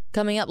in.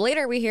 Coming up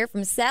later, we hear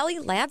from Sally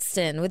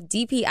Ladston with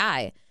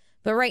DPI.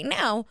 But right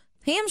now,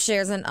 Pam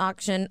shares an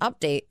auction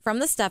update from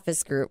the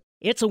Steffes Group.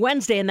 It's a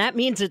Wednesday, and that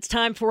means it's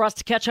time for us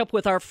to catch up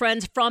with our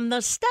friends from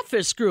the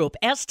Steffes Group,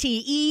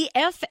 STEFFES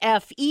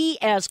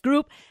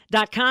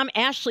Group.com.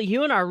 Ashley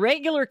Hewen, our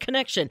regular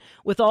connection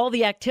with all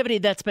the activity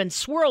that's been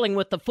swirling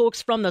with the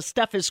folks from the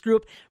Steffes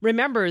Group.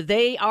 Remember,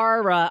 they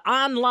are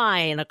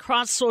online,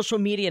 across social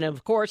media, and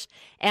of course,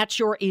 at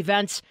your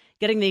events,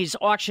 getting these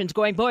auctions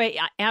going. Boy,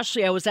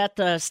 Ashley, I was at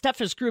the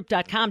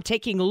SteffesGroup.com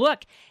taking a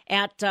look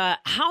at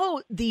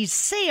how these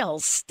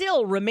sales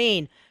still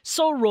remain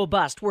so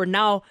robust. We're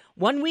now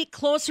 1 week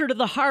closer to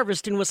the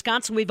harvest in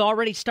Wisconsin. We've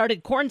already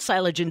started corn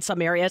silage in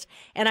some areas,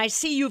 and I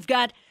see you've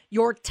got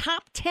your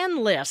top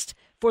 10 list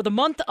for the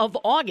month of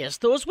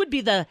August. Those would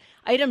be the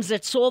items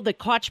that sold that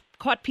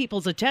caught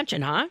people's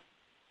attention, huh?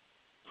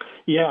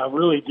 Yeah, I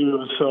really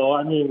do. So,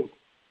 I mean,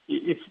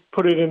 if you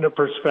put it into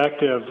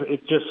perspective,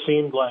 it just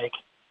seemed like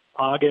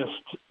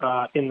August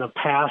in the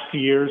past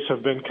years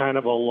have been kind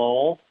of a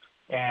lull,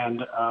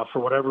 and for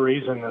whatever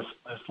reason, this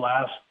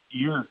last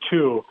year or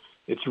two,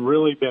 it's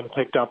really been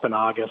picked up in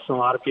August. And a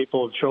lot of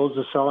people have chose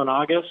to sell in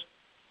August.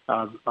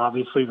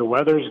 Obviously, the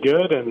weather's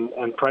good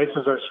and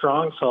prices are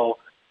strong, so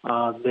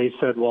they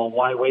said, well,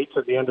 why wait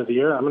till the end of the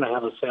year? I'm going to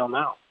have a sale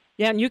now.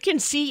 Yeah, and you can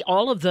see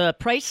all of the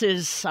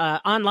prices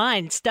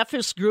online,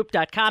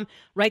 SteffesGroup.com,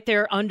 right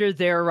there under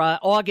their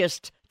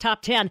August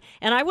top 10.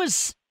 And I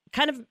was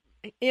kind of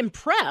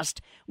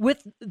impressed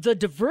with the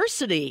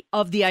diversity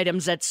of the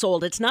items that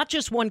sold. It's not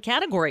just one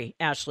category,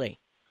 Ashley.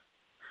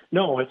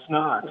 No, it's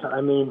not.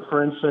 I mean,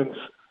 for instance,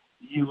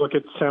 you look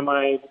at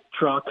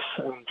semi-trucks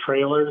and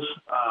trailers,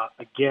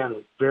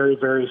 again, very,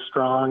 very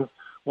strong.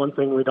 One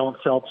thing we don't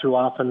sell too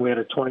often, we had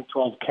a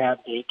 2012 cab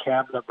day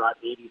cab that brought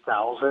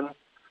 $80,000.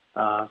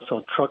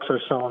 So trucks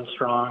are selling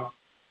strong.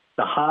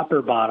 The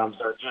hopper bottoms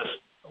are just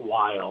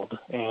wild,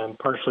 and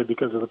partially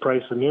because of the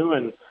price of new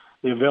and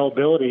the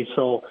availability.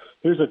 So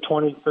here's a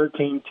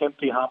 2013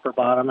 Timpte hopper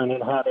bottom, and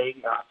it had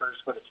 80 hoppers,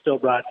 but it still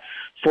brought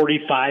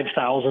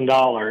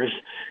 $45,000.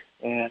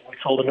 And we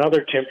sold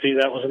another Timpte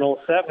that was an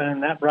 07,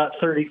 and that brought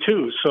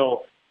 32.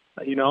 So,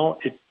 you know,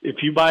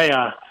 if you buy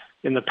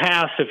in the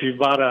past, if you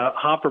bought a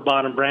hopper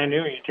bottom brand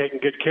new and you're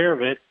taking good care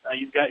of it,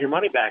 you've got your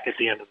money back at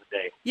the end of the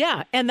day.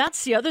 Yeah, and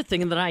that's the other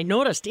thing that I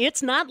noticed.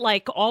 It's not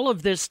like all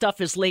of this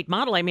stuff is late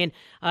model. I mean,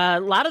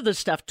 a lot of the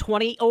stuff,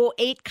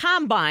 2008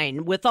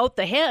 Combine without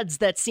the heads,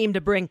 that seem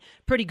to bring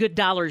pretty good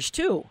dollars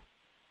too.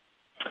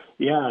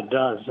 Yeah, it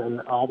does.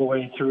 And all the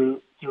way through.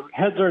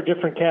 Heads are a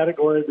different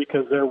category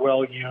because they're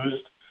well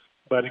used.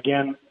 But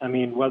again, I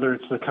mean, whether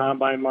it's the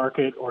combine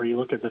market or you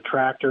look at the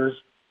tractors,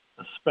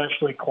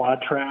 especially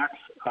quad tracks,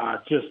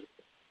 just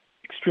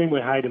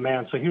extremely high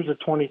demand. So here's a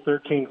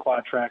 2013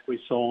 quad track we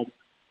sold,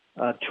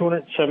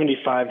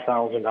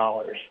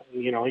 $275,000.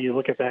 You know, you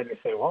look at that and you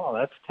say, wow,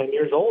 that's 10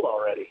 years old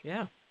already.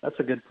 Yeah. That's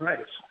a good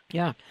price.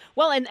 Yeah.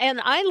 Well, and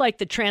I like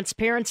the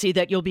transparency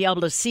that you'll be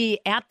able to see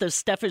at the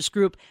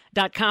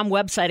SteffesGroup.com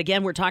website.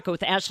 Again, we're talking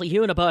with Ashley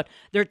Hewen about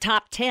their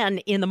top 10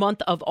 in the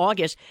month of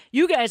August.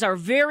 You guys are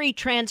very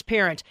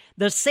transparent.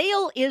 The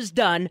sale is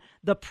done.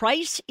 The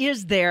price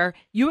is there.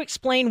 You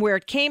explain where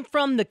it came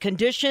from, the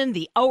condition,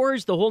 the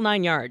hours, the whole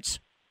 9 yards.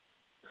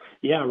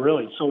 Yeah,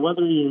 really. So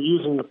whether you're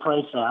using the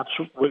price apps,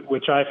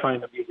 which I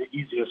find to be the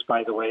easiest,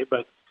 by the way,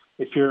 but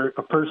if you're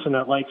a person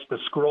that likes to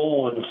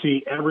scroll and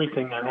see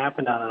everything that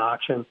happened on an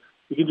auction,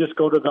 you can just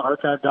go to the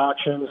archived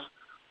auctions,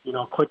 you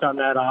know, click on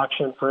that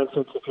auction. For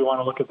instance, if you want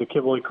to look at the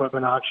Kibble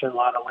equipment auction, a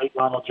lot of late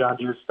model John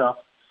Deere stuff,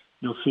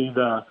 you'll see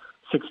the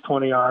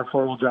 620R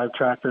four-wheel drive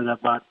tractor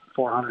that bought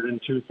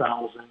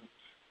 $402,000.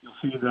 You'll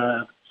see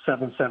the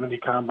 770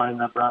 combine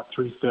that brought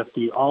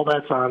 $350,000. All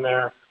that's on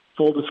there,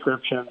 full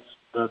descriptions,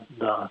 the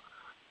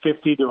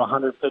 50 to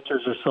 100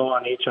 pictures or so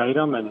on each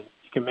item, and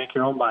you can make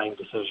your own buying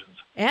decisions.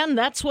 And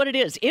that's what it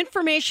is.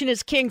 Information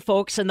is king,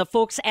 folks, and the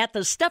folks at the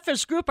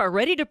Steffes Group are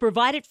ready to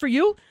provide it for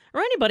you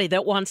or anybody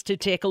that wants to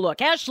take a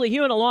look. Ashley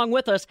Hewen along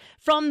with us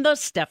from the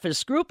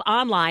Steffes Group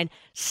online,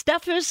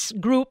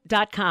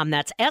 SteffesGroup.com.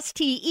 That's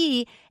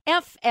STEFFES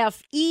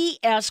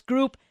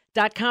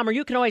Group.com. Or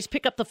you can always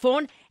pick up the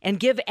phone and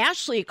give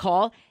Ashley a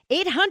call,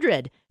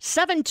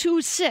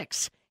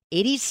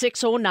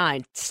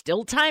 800-726-8609.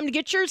 Still time to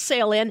get your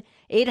sale in,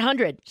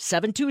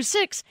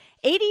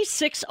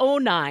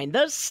 800-726-8609.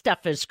 The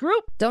Steffes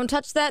Group. Don't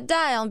touch that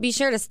dial and be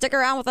sure to stick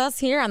around with us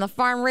here on the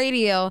Farm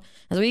Radio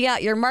as we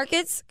got your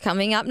markets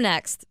coming up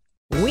next.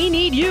 We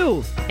need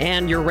you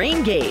and your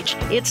rain gauge.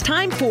 It's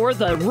time for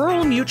the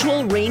Rural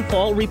Mutual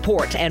Rainfall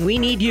Report, and we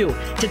need you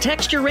to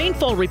text your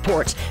rainfall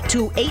reports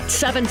to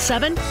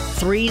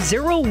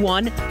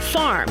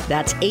 877-301-FARM.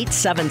 That's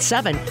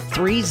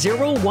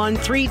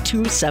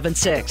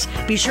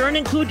 877-301-3276. Be sure and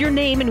include your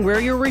name and where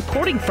you're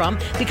reporting from,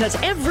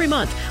 because every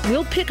month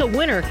we'll pick a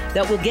winner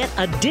that will get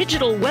a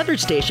digital weather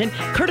station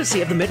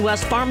courtesy of the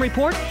Midwest Farm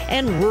Report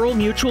and Rural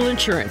Mutual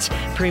Insurance.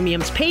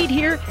 Premiums paid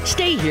here,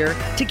 stay here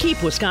to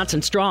keep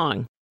Wisconsin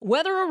strong.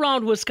 Weather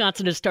around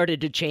Wisconsin has started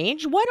to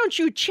change. Why don't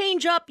you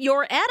change up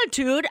your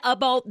attitude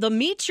about the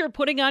meats you're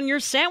putting on your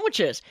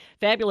sandwiches?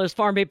 Fabulous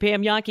Farm Babe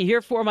Pam Jahnke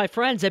here for my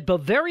friends at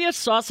Bavaria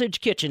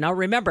Sausage Kitchen. Now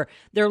remember,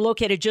 they're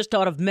located just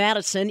out of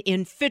Madison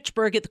in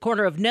Fitchburg at the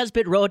corner of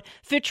Nesbitt Road,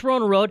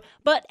 Fitch-Rona Road,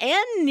 but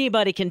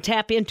anybody can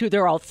tap into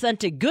their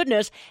authentic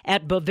goodness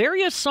at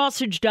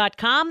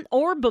BavariaSausage.com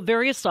or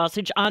Bavaria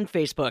Sausage on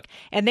Facebook.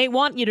 And they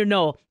want you to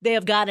know they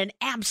have got an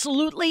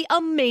absolutely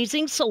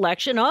amazing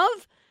selection of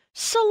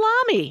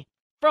salami,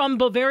 from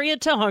Bavaria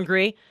to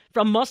Hungary,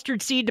 from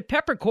mustard seed to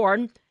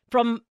peppercorn,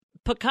 from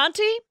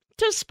picante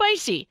to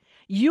spicy.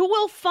 You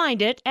will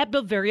find it at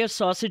Bavaria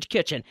Sausage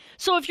Kitchen.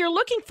 So if you're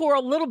looking for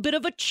a little bit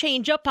of a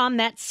change up on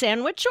that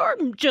sandwich, or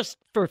just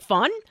for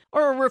fun,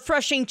 or a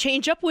refreshing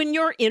change up when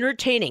you're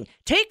entertaining,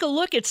 take a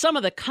look at some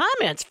of the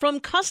comments from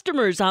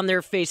customers on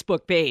their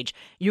Facebook page.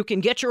 You can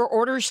get your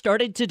order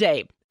started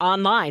today.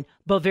 Online,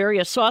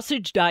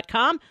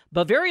 BavariaSausage.com,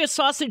 Bavaria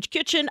Sausage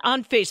Kitchen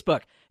on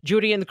Facebook.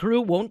 Judy and the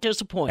crew won't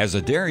disappoint. As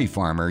a dairy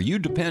farmer, you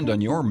depend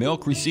on your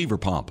milk receiver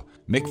pump.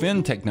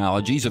 McFinn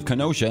Technologies of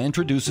Kenosha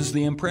introduces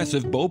the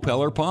impressive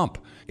Bopeller pump.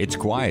 It's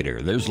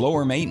quieter, there's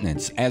lower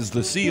maintenance, as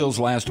the seals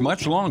last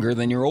much longer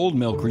than your old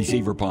milk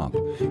receiver pump.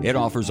 It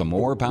offers a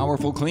more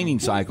powerful cleaning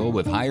cycle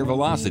with higher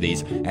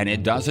velocities, and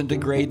it doesn't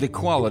degrade the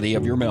quality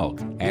of your milk.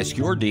 Ask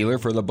your dealer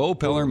for the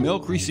Bopeller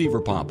Milk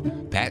Receiver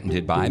Pump,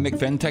 patented by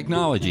McFinn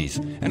Technologies,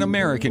 an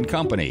American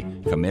company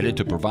committed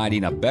to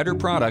providing a better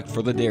product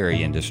for the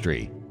dairy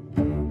industry.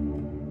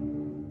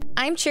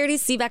 I'm Charity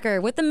Seebecker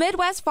with the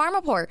Midwest Farm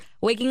Report,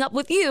 waking up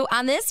with you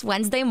on this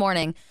Wednesday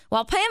morning,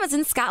 while Pam is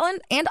in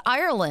Scotland and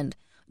Ireland.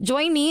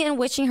 Join me in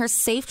wishing her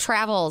safe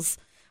travels.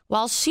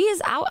 While she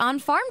is out on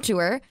farm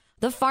tour,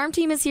 the farm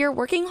team is here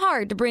working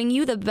hard to bring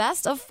you the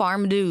best of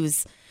farm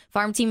news.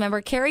 Farm team member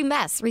Carrie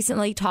Mess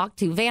recently talked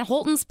to Van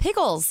Holten's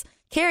Pickles.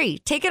 Carrie,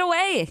 take it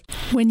away.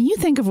 When you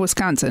think of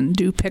Wisconsin,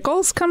 do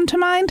pickles come to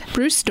mind?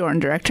 Bruce Dorn,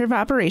 Director of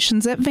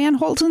Operations at Van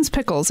Holten's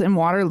Pickles in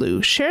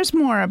Waterloo, shares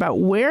more about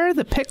where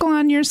the pickle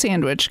on your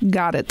sandwich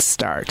got its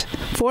start.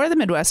 For the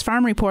Midwest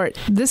Farm Report,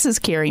 this is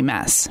Carrie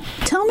Mess.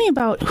 Tell me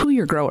about who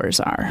your growers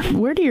are.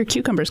 Where do your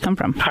cucumbers come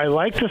from? I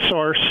like to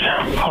source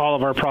all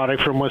of our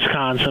product from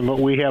Wisconsin, but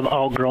we have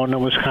outgrown the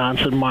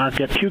Wisconsin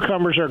market.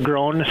 Cucumbers are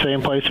grown the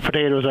same place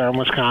potatoes are in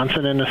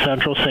Wisconsin, in the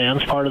Central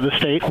Sands part of the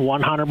state,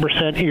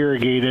 100%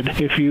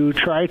 irrigated. If you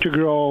try to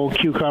grow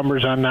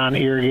cucumbers on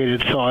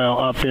non-irrigated soil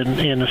up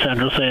in the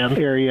Central Sands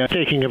area,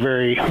 taking a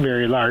very,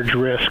 very large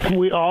risk.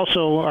 We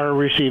also are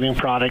receiving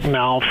product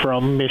now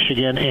from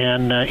Michigan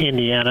and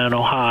Indiana and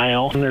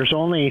Ohio. And there's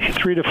only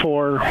 3 to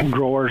 4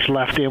 growers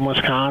left in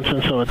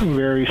Wisconsin, so it's a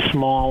very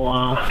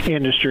small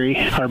industry.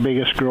 Our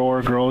biggest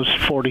grower grows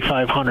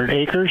 4,500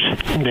 acres.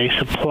 They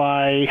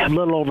supply a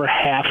little over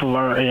half of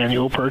our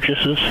annual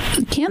purchases.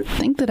 I can't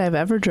think that I've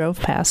ever drove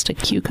past a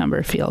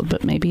cucumber field,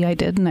 but maybe I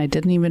did, and I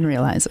didn't even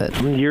realize it.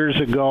 Years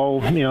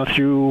ago,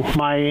 through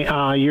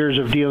my years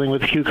of dealing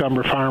with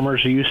cucumber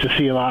farmers, you used to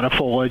see a lot of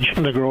foliage.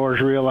 The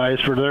growers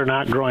realized they're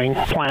not growing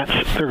plants,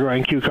 they're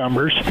growing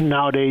cucumbers.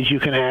 Nowadays, you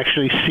can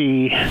actually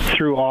see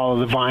through all of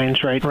the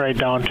vines right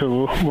down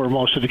to where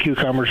most of the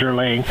cucumbers are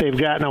laying. They've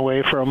gotten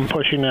away from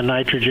pushing the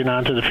nitrogen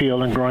onto the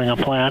field and growing a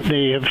plant.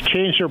 They have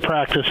changed their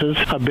practices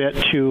a bit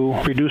to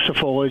reduce the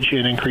foliage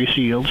and increase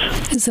yields.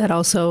 Is that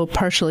also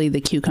partially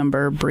the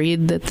cucumber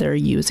breed that they're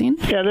using?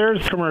 Yeah,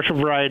 there's commercial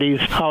varieties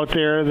out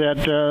there that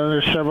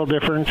there's several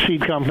different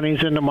seed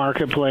companies in the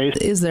marketplace.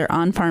 Is there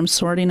on-farm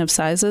sorting of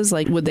sizes?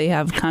 Like, would they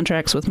have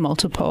contracts with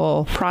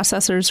multiple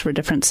processors for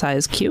different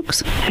size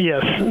cukes?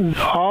 Yes.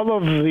 All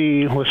of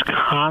the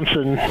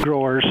Wisconsin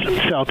growers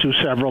sell to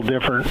several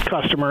different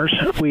customers.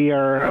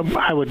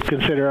 I would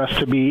consider us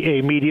to be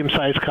a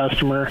medium-sized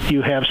customer.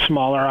 You have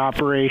smaller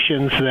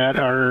operations that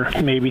are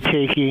maybe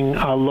taking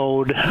a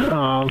load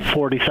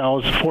 40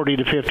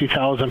 to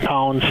 50,000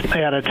 pounds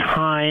at a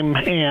time,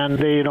 and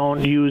they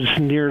don't use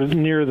nearly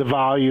near the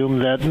volume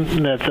that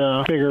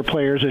the bigger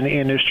players in the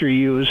industry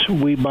use.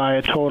 We buy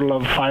a total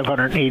of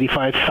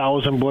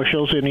 585,000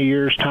 bushels in a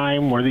year's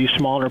time, where these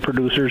smaller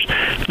producers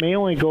may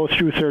only go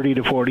through 30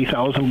 to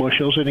 40,000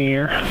 bushels in a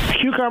year.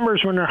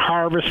 Cucumbers, when they're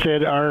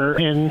harvested, are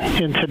in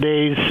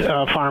today's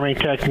farming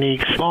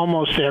techniques.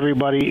 Almost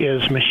everybody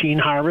is machine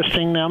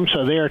harvesting them,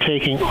 so they are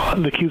taking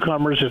the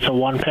cucumbers. It's a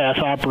one-pass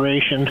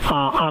operation,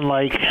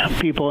 unlike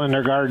people in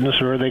their gardens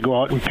where they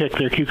go out and pick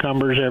their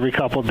cucumbers every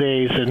couple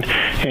days and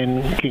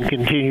can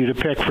continue to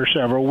pick for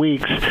several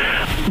weeks.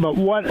 But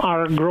what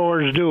our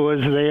growers do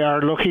is they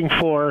are looking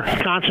for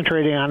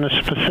concentrating on the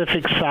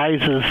specific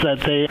sizes that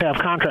they have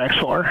contracts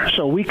for.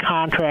 So we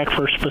contract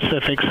for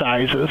specific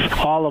sizes.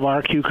 All of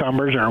our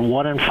cucumbers are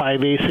 1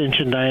 5/8 inch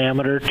in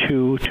diameter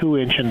to 2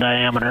 inch in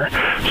diameter.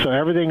 So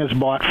everything is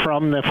bought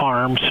from the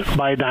farms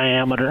by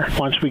diameter.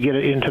 Once we get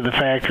it into the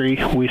factory,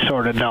 we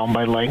sort it down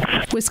by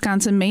length.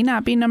 Wisconsin may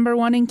not be number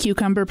one in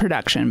cucumber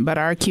production, but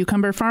our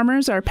cucumber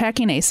farmers are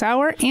packing a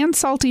sour and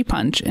salty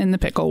punch in the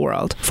pickle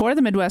world. For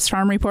the Midwest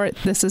Farm Report,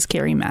 this is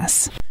Carrie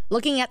Mess.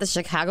 Looking at the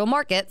Chicago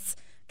markets,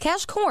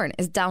 cash corn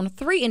is down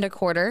 3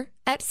 1/4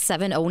 at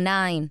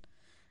 $7.09.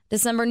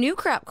 December new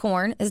crop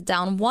corn is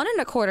down 1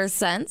 1/4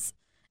 cents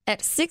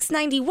at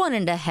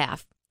 $6.91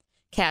 1/2.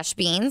 Cash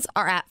beans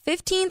are at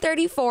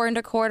 $15.34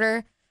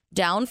 1/4,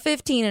 down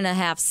 15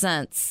 1/2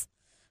 cents.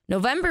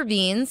 November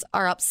beans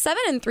are up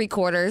 7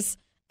 3/4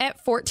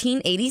 at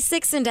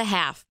 $14.86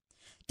 1/2.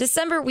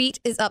 December wheat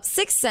is up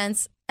 6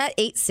 cents at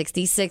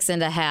 $8.66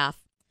 1/2.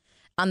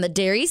 On the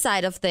dairy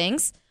side of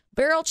things,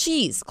 barrel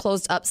cheese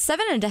closed up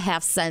 7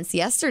 1/2 cents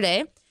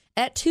yesterday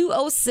at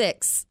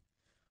 $2.06.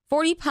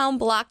 40-pound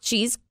block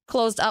cheese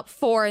closed up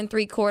 4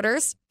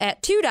 3/4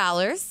 at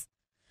 $2.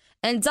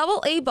 And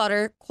double A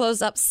butter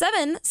closed up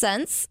 7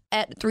 cents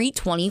at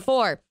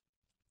 $3.24.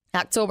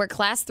 October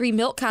Class 3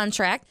 milk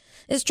contract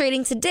is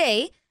trading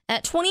today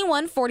at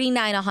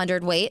 $21.49 a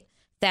hundredweight.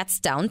 That's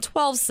down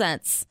 12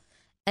 cents.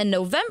 And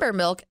November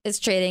milk is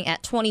trading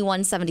at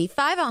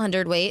 $21.75 a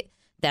hundredweight.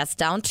 That's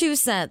down 2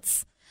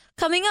 cents.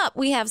 Coming up,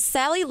 we have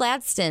Sally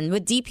Ladston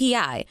with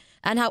DPI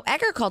on how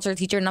agriculture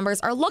teacher numbers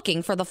are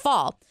looking for the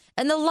fall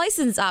and the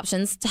license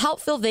options to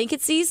help fill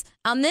vacancies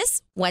on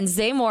this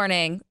Wednesday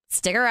morning.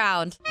 Stick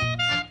around.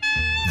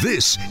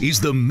 This is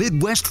the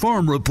Midwest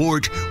Farm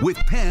Report with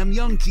Pam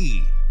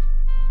Youngkey.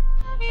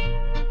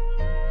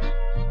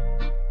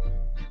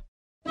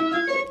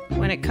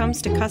 When it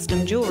comes to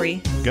custom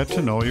jewelry, get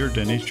to know your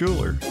Denny's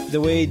jeweler.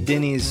 The way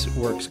Denny's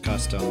works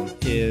custom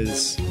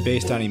is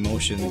based on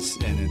emotions,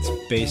 and it's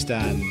based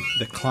on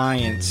the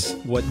clients,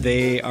 what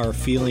they are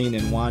feeling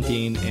and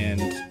wanting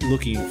and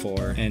looking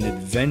for, and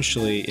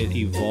eventually it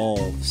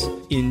evolves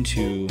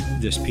into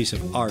this piece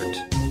of art.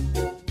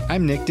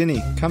 I'm Nick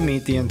Denny. Come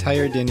meet the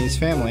entire Denny's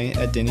family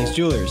at Denny's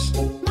Jewelers.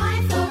 My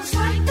folks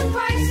like the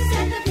prices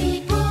and the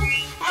people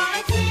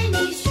at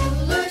Denny's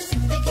Jewelers.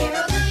 They care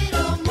a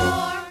little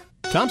more.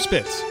 Tom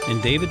Spitz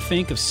and David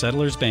Fink of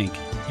Settlers Bank,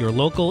 your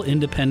local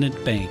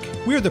independent bank.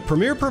 We're the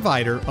premier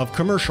provider of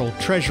commercial,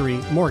 treasury,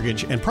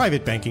 mortgage, and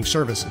private banking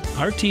services.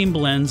 Our team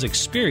blends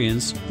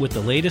experience with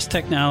the latest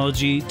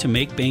technology to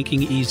make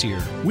banking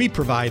easier. We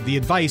provide the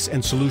advice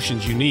and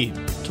solutions you need.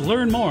 To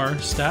learn more,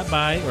 stop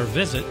by or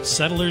visit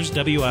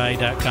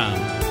settlerswi.com.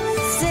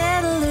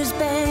 Settlers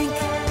Bank,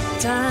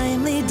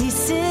 timely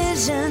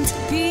decisions,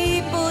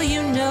 people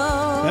you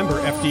know. Member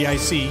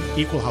FDIC,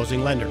 Equal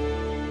Housing Lender.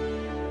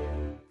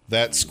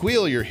 That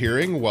squeal you're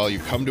hearing while you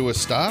come to a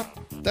stop?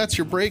 That's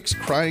your brakes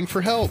crying for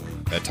help.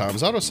 At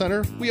Tom's Auto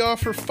Center, we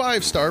offer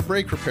 5-star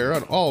brake repair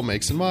on all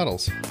makes and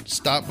models.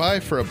 Stop by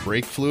for a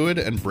brake fluid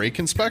and brake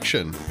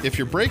inspection. If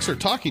your brakes are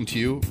talking to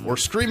you or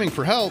screaming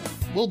for help,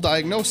 we'll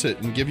diagnose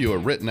it and give you a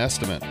written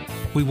estimate.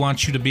 We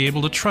want you to be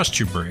able to trust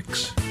your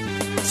brakes.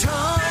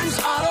 Tom's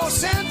Auto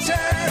Center,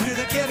 we're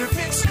the getter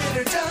fix,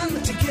 getter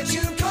done to get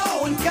you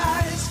going,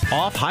 guys.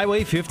 Off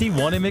Highway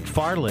 51 in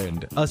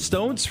McFarland, a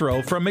stone's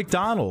throw from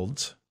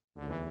McDonald's.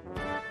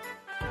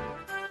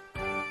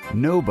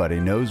 Nobody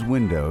knows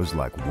windows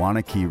like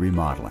Wanakee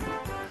Remodeling.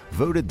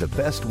 Voted the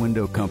best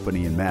window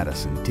company in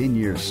Madison 10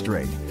 years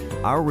straight,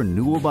 our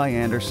Renewal by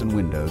Andersen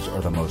windows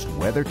are the most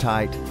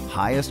weather-tight,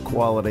 highest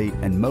quality,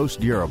 and most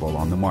durable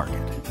on the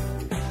market.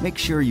 Make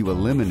sure you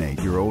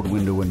eliminate your old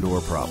window and door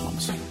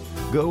problems.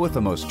 Go with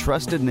the most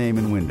trusted name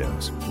in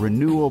windows,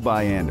 Renewal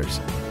by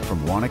Andersen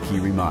from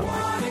Wanakee Remodeling.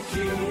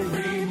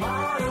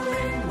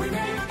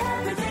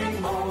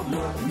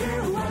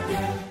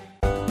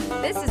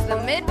 This is the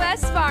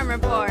Midwest Farm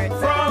Report.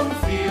 From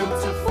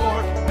field to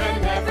fork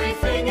and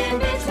everything in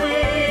between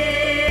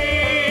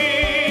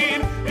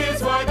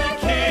is why the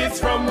kids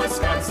from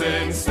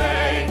Wisconsin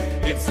say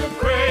it's a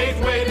great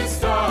way to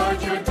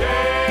start your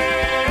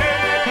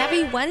day.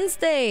 Happy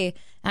Wednesday.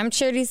 I'm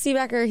Charity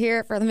Seebecker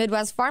here for the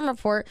Midwest Farm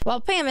Report, while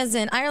Pam is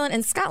in Ireland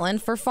and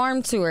Scotland for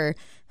Farm Tour.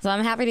 So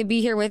I'm happy to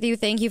be here with you.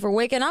 Thank you for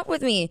waking up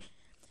with me.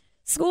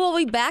 School will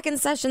be back in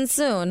session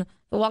soon,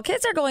 but while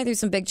kids are going through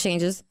some big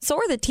changes, so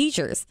are the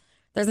teachers.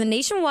 There's a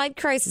nationwide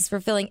crisis for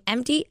filling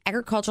empty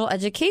agricultural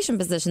education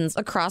positions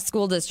across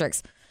school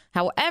districts.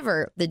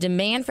 However, the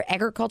demand for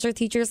agriculture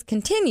teachers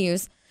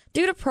continues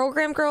due to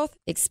program growth,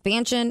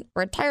 expansion,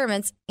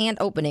 retirements, and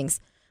openings.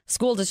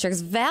 School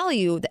districts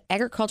value the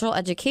agricultural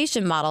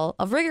education model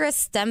of rigorous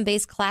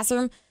STEM-based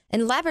classroom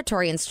and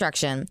laboratory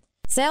instruction.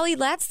 Sally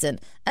Ladston,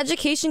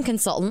 education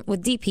consultant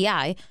with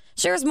DPI,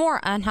 shares more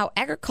on how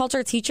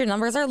agriculture teacher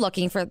numbers are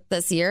looking for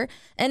this year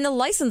and the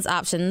license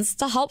options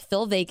to help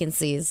fill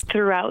vacancies.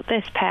 Throughout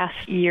this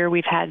past year,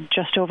 we've had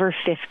just over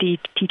 50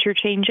 teacher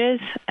changes,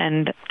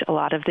 and a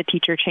lot of the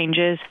teacher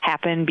changes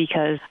happen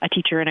because a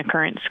teacher in a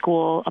current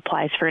school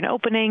applies for an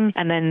opening,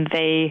 and then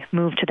they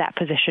move to that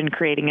position,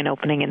 creating an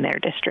opening in their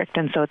district.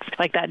 And so it's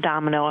like that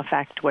domino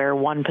effect where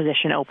one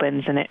position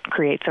opens and it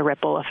creates a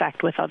ripple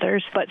effect with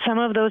others. But some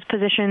of those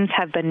positions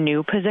have been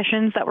new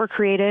positions that were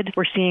created.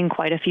 We're seeing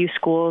quite a few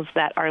schools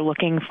that are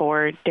looking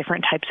for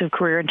different types of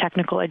career and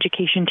technical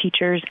education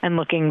teachers and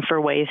looking for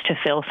ways to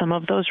fill some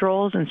of those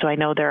roles. And so I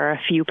know there are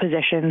a few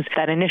positions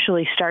that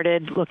initially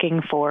started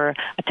looking for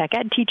a tech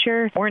ed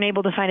teacher, weren't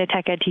able to find a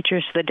tech ed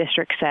teacher, so the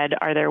district said,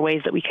 are there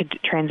ways that we could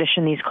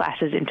transition these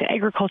classes into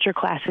agriculture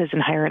classes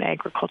and hire an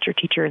agriculture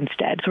teacher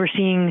instead? So we're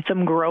seeing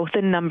some growth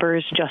in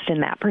numbers just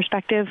in that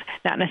perspective,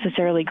 not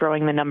necessarily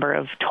growing the number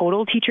of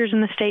total teachers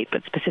in the state,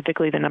 but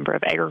specifically the number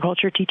of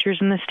agriculture teachers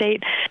in the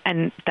state.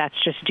 And that's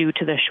just due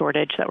to the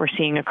shortage that we're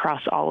seeing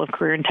across all of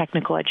career and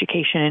technical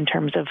education in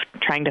terms of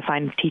trying to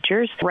find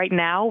teachers. Right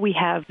now, we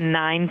have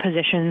 9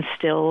 positions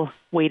still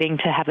waiting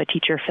to have a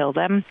teacher fill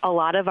them. A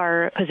lot of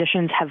our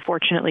positions have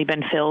fortunately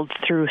been filled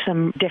through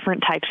some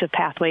different types of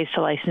pathways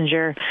to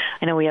licensure.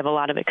 I know we have a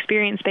lot of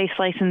experience-based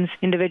licensed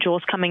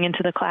individuals coming into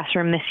the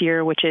classroom this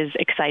year, which is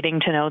exciting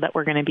to know that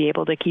we're going to be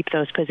able to keep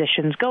those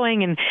positions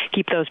going and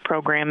keep those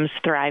programs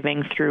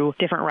thriving through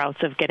different routes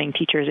of getting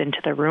teachers into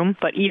the room.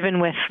 But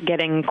even with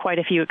getting quite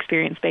a few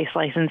experience-based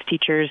licensed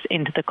teachers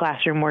into the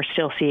classroom, we're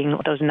still seeing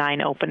those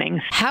 9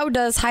 openings. How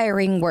does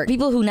hiring work?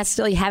 People who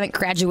necessarily haven't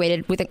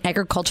graduated with an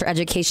agriculture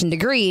education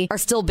degree are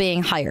still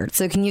being hired.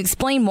 So can you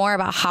explain more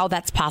about how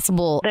that's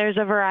possible? There's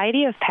a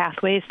variety of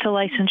pathways to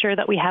licensure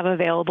that we have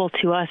available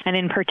to us. And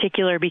in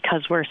particular,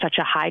 because we're such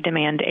a high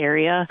demand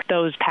area,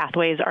 those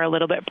pathways are a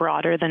little bit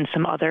broader than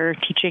some other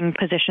teaching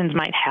positions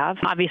might have.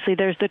 Obviously,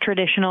 there's the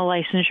traditional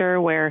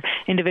licensure where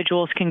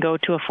individuals can go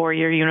to a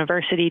 4-year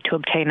university to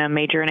obtain a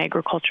major in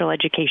agricultural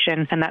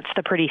education. And that's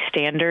the pretty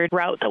standard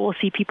route that we'll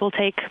see people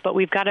take. But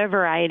we've got a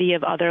variety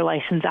of other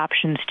license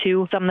options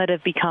too, some that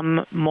have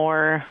become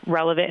more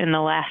relevant in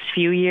the last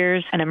few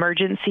years. An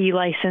emergency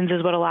license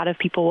is what a lot of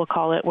people will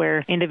call it,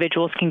 where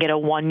individuals can get a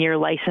 1-year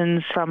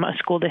license from a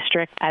school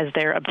district as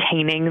they're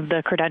obtaining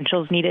the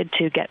credentials needed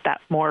to get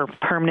that more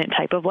permanent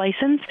type of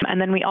license.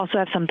 And then we also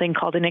have something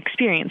called an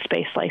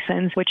experience-based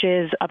license, which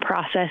is a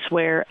process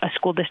where a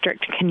school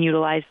district can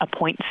utilize a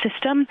point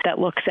system that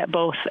looks at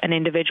both an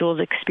individual's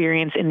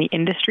experience in the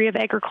industry of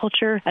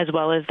agriculture as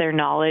well as their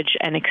knowledge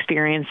and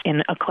experience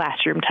in a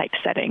classroom type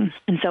setting.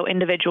 And so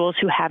individuals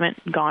who haven't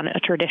gone a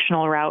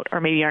traditional route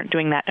or maybe aren't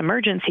doing that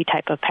emergency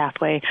type of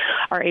pathway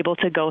are able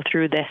to go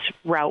through this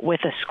route with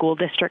a school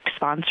district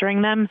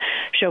sponsoring them,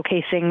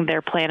 showcasing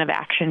their plan of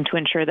action to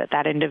ensure that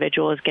that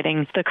individual is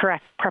getting the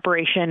correct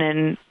preparation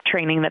and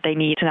training that they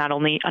need to not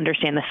only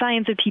understand the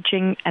science of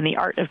teaching and the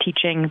art of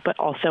teaching, but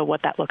also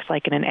what that looks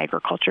like in an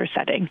agriculture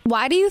setting.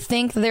 Why do you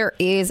think there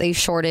is a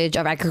shortage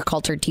of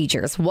agriculture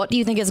teachers? What do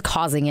you think is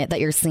causing it that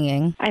you're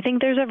seeing? I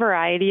think there's a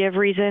variety of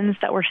reasons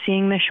that we're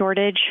seeing the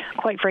shortage.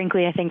 Quite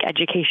frankly, I think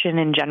education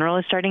in general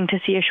is starting to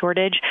see a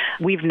shortage.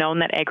 We've known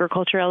that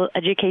agricultural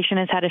education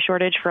has had a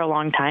shortage for a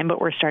long time, but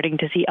we're starting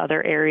to see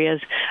other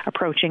areas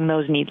approaching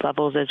those need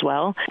levels as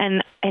well.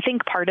 And I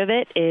think part of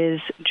it is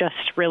just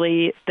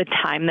really the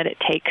time that it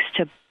takes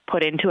to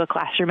put into a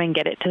classroom and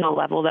get it to the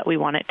level that we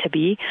want it to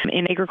be.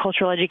 In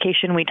agricultural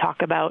education, we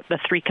talk about the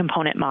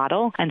 3-component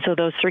model. And so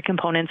those 3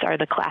 components are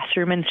the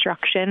classroom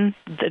instruction,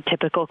 the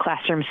typical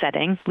classroom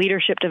setting,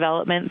 leadership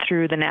development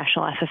through the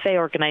National FFA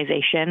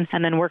organization,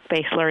 and then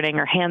work-based learning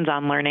or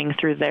hands-on learning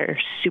through their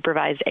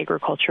supervised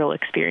agricultural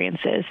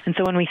experiences. And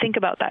so when we think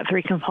about that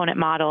 3-component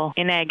model,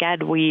 in Ag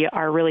Ed, we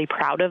are really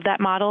proud of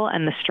that model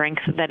and the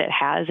strength that it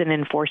has in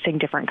enforcing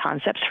different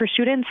concepts for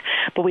students.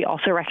 But we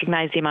also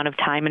recognize the amount of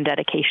time and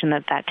dedication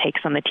that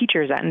takes on the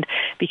teacher's end,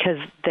 because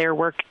their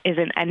work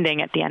isn't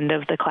ending at the end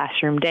of the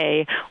classroom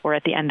day or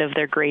at the end of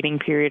their grading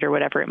period or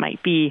whatever it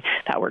might be.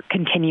 That work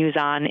continues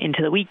on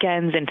into the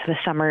weekends, into the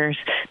summers,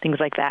 things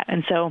like that.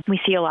 And so we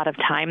see a lot of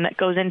time that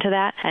goes into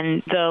that,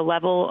 and the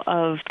level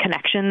of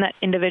connection that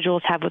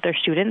individuals have with their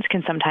students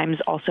can sometimes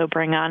also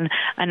bring on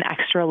an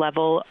extra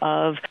level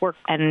of work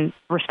and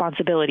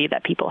responsibility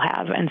that people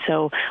have. And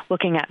so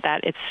looking at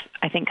that, it's,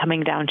 I think,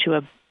 coming down to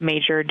a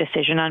major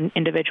decision on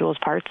individuals'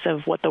 parts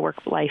of what the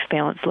work-life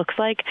balance looks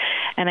like.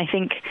 And I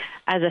think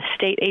as a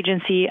state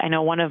agency, I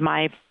know one of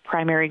my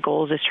primary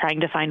goals is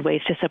trying to find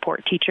ways to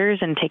support teachers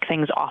and take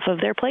things off of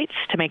their plates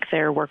to make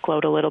their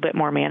workload a little bit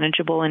more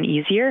manageable and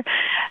easier.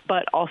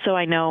 But also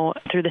I know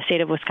through the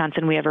state of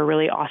Wisconsin, we have a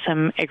really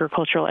awesome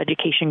agricultural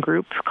education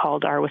group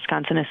called our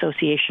Wisconsin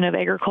Association of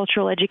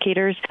Agricultural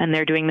Educators, and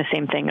they're doing the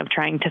same thing of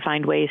trying to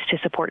find ways to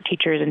support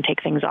teachers and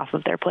take things off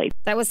of their plate.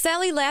 That was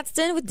Sally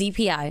Latston with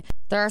DPI.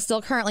 There are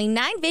still currently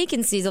 9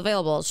 vacancies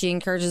available. She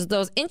encourages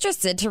those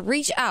interested to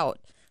reach out,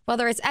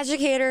 whether it's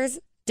educators,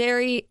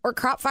 dairy, or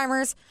crop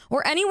farmers,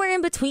 or anywhere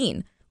in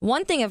between.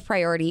 One thing of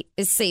priority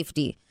is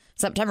safety.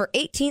 September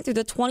 18th through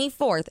the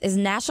 24th is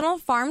National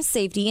Farm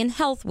Safety and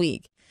Health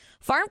Week.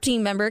 Farm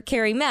team member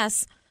Carrie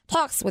Mess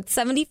talks with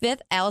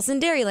 75th Allison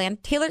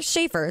Dairyland Taylor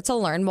Schaefer to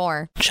learn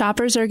more.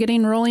 Choppers are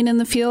getting rolling in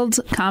the fields.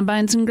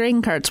 Combines and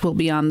grain carts will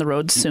be on the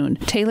road soon.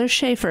 Taylor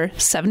Schaefer,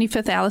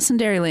 75th Allison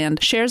Dairyland,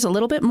 shares a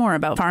little bit more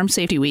about Farm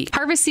Safety Week.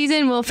 Harvest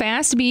season will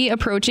fast be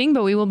approaching,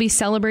 but we will be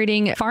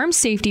celebrating Farm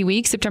Safety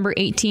Week September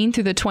 18th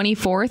through the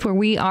 24th, where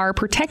we are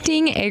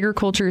protecting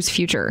agriculture's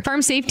future.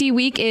 Farm Safety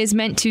Week is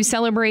meant to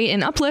celebrate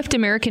and uplift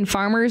American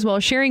farmers while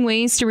sharing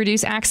ways to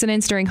reduce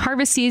accidents during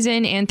harvest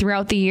season and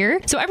throughout the year.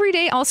 So every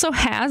day also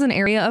has an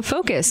area of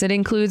focus. It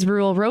includes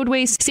rural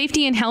roadways,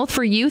 safety and health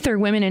for youth or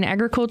women in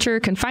agriculture,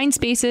 confined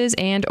spaces,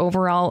 and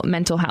overall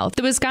mental health.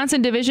 The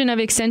Wisconsin Division of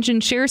Extension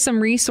shares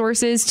some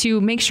resources to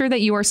make sure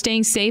that you are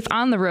staying safe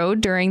on the road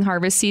during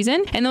harvest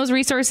season, and those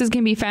resources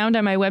can be found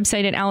on my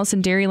website at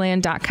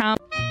AllisonDairyland.com.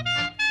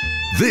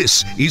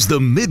 This is the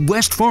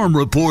Midwest Farm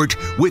Report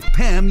with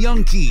Pam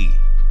Youngkey.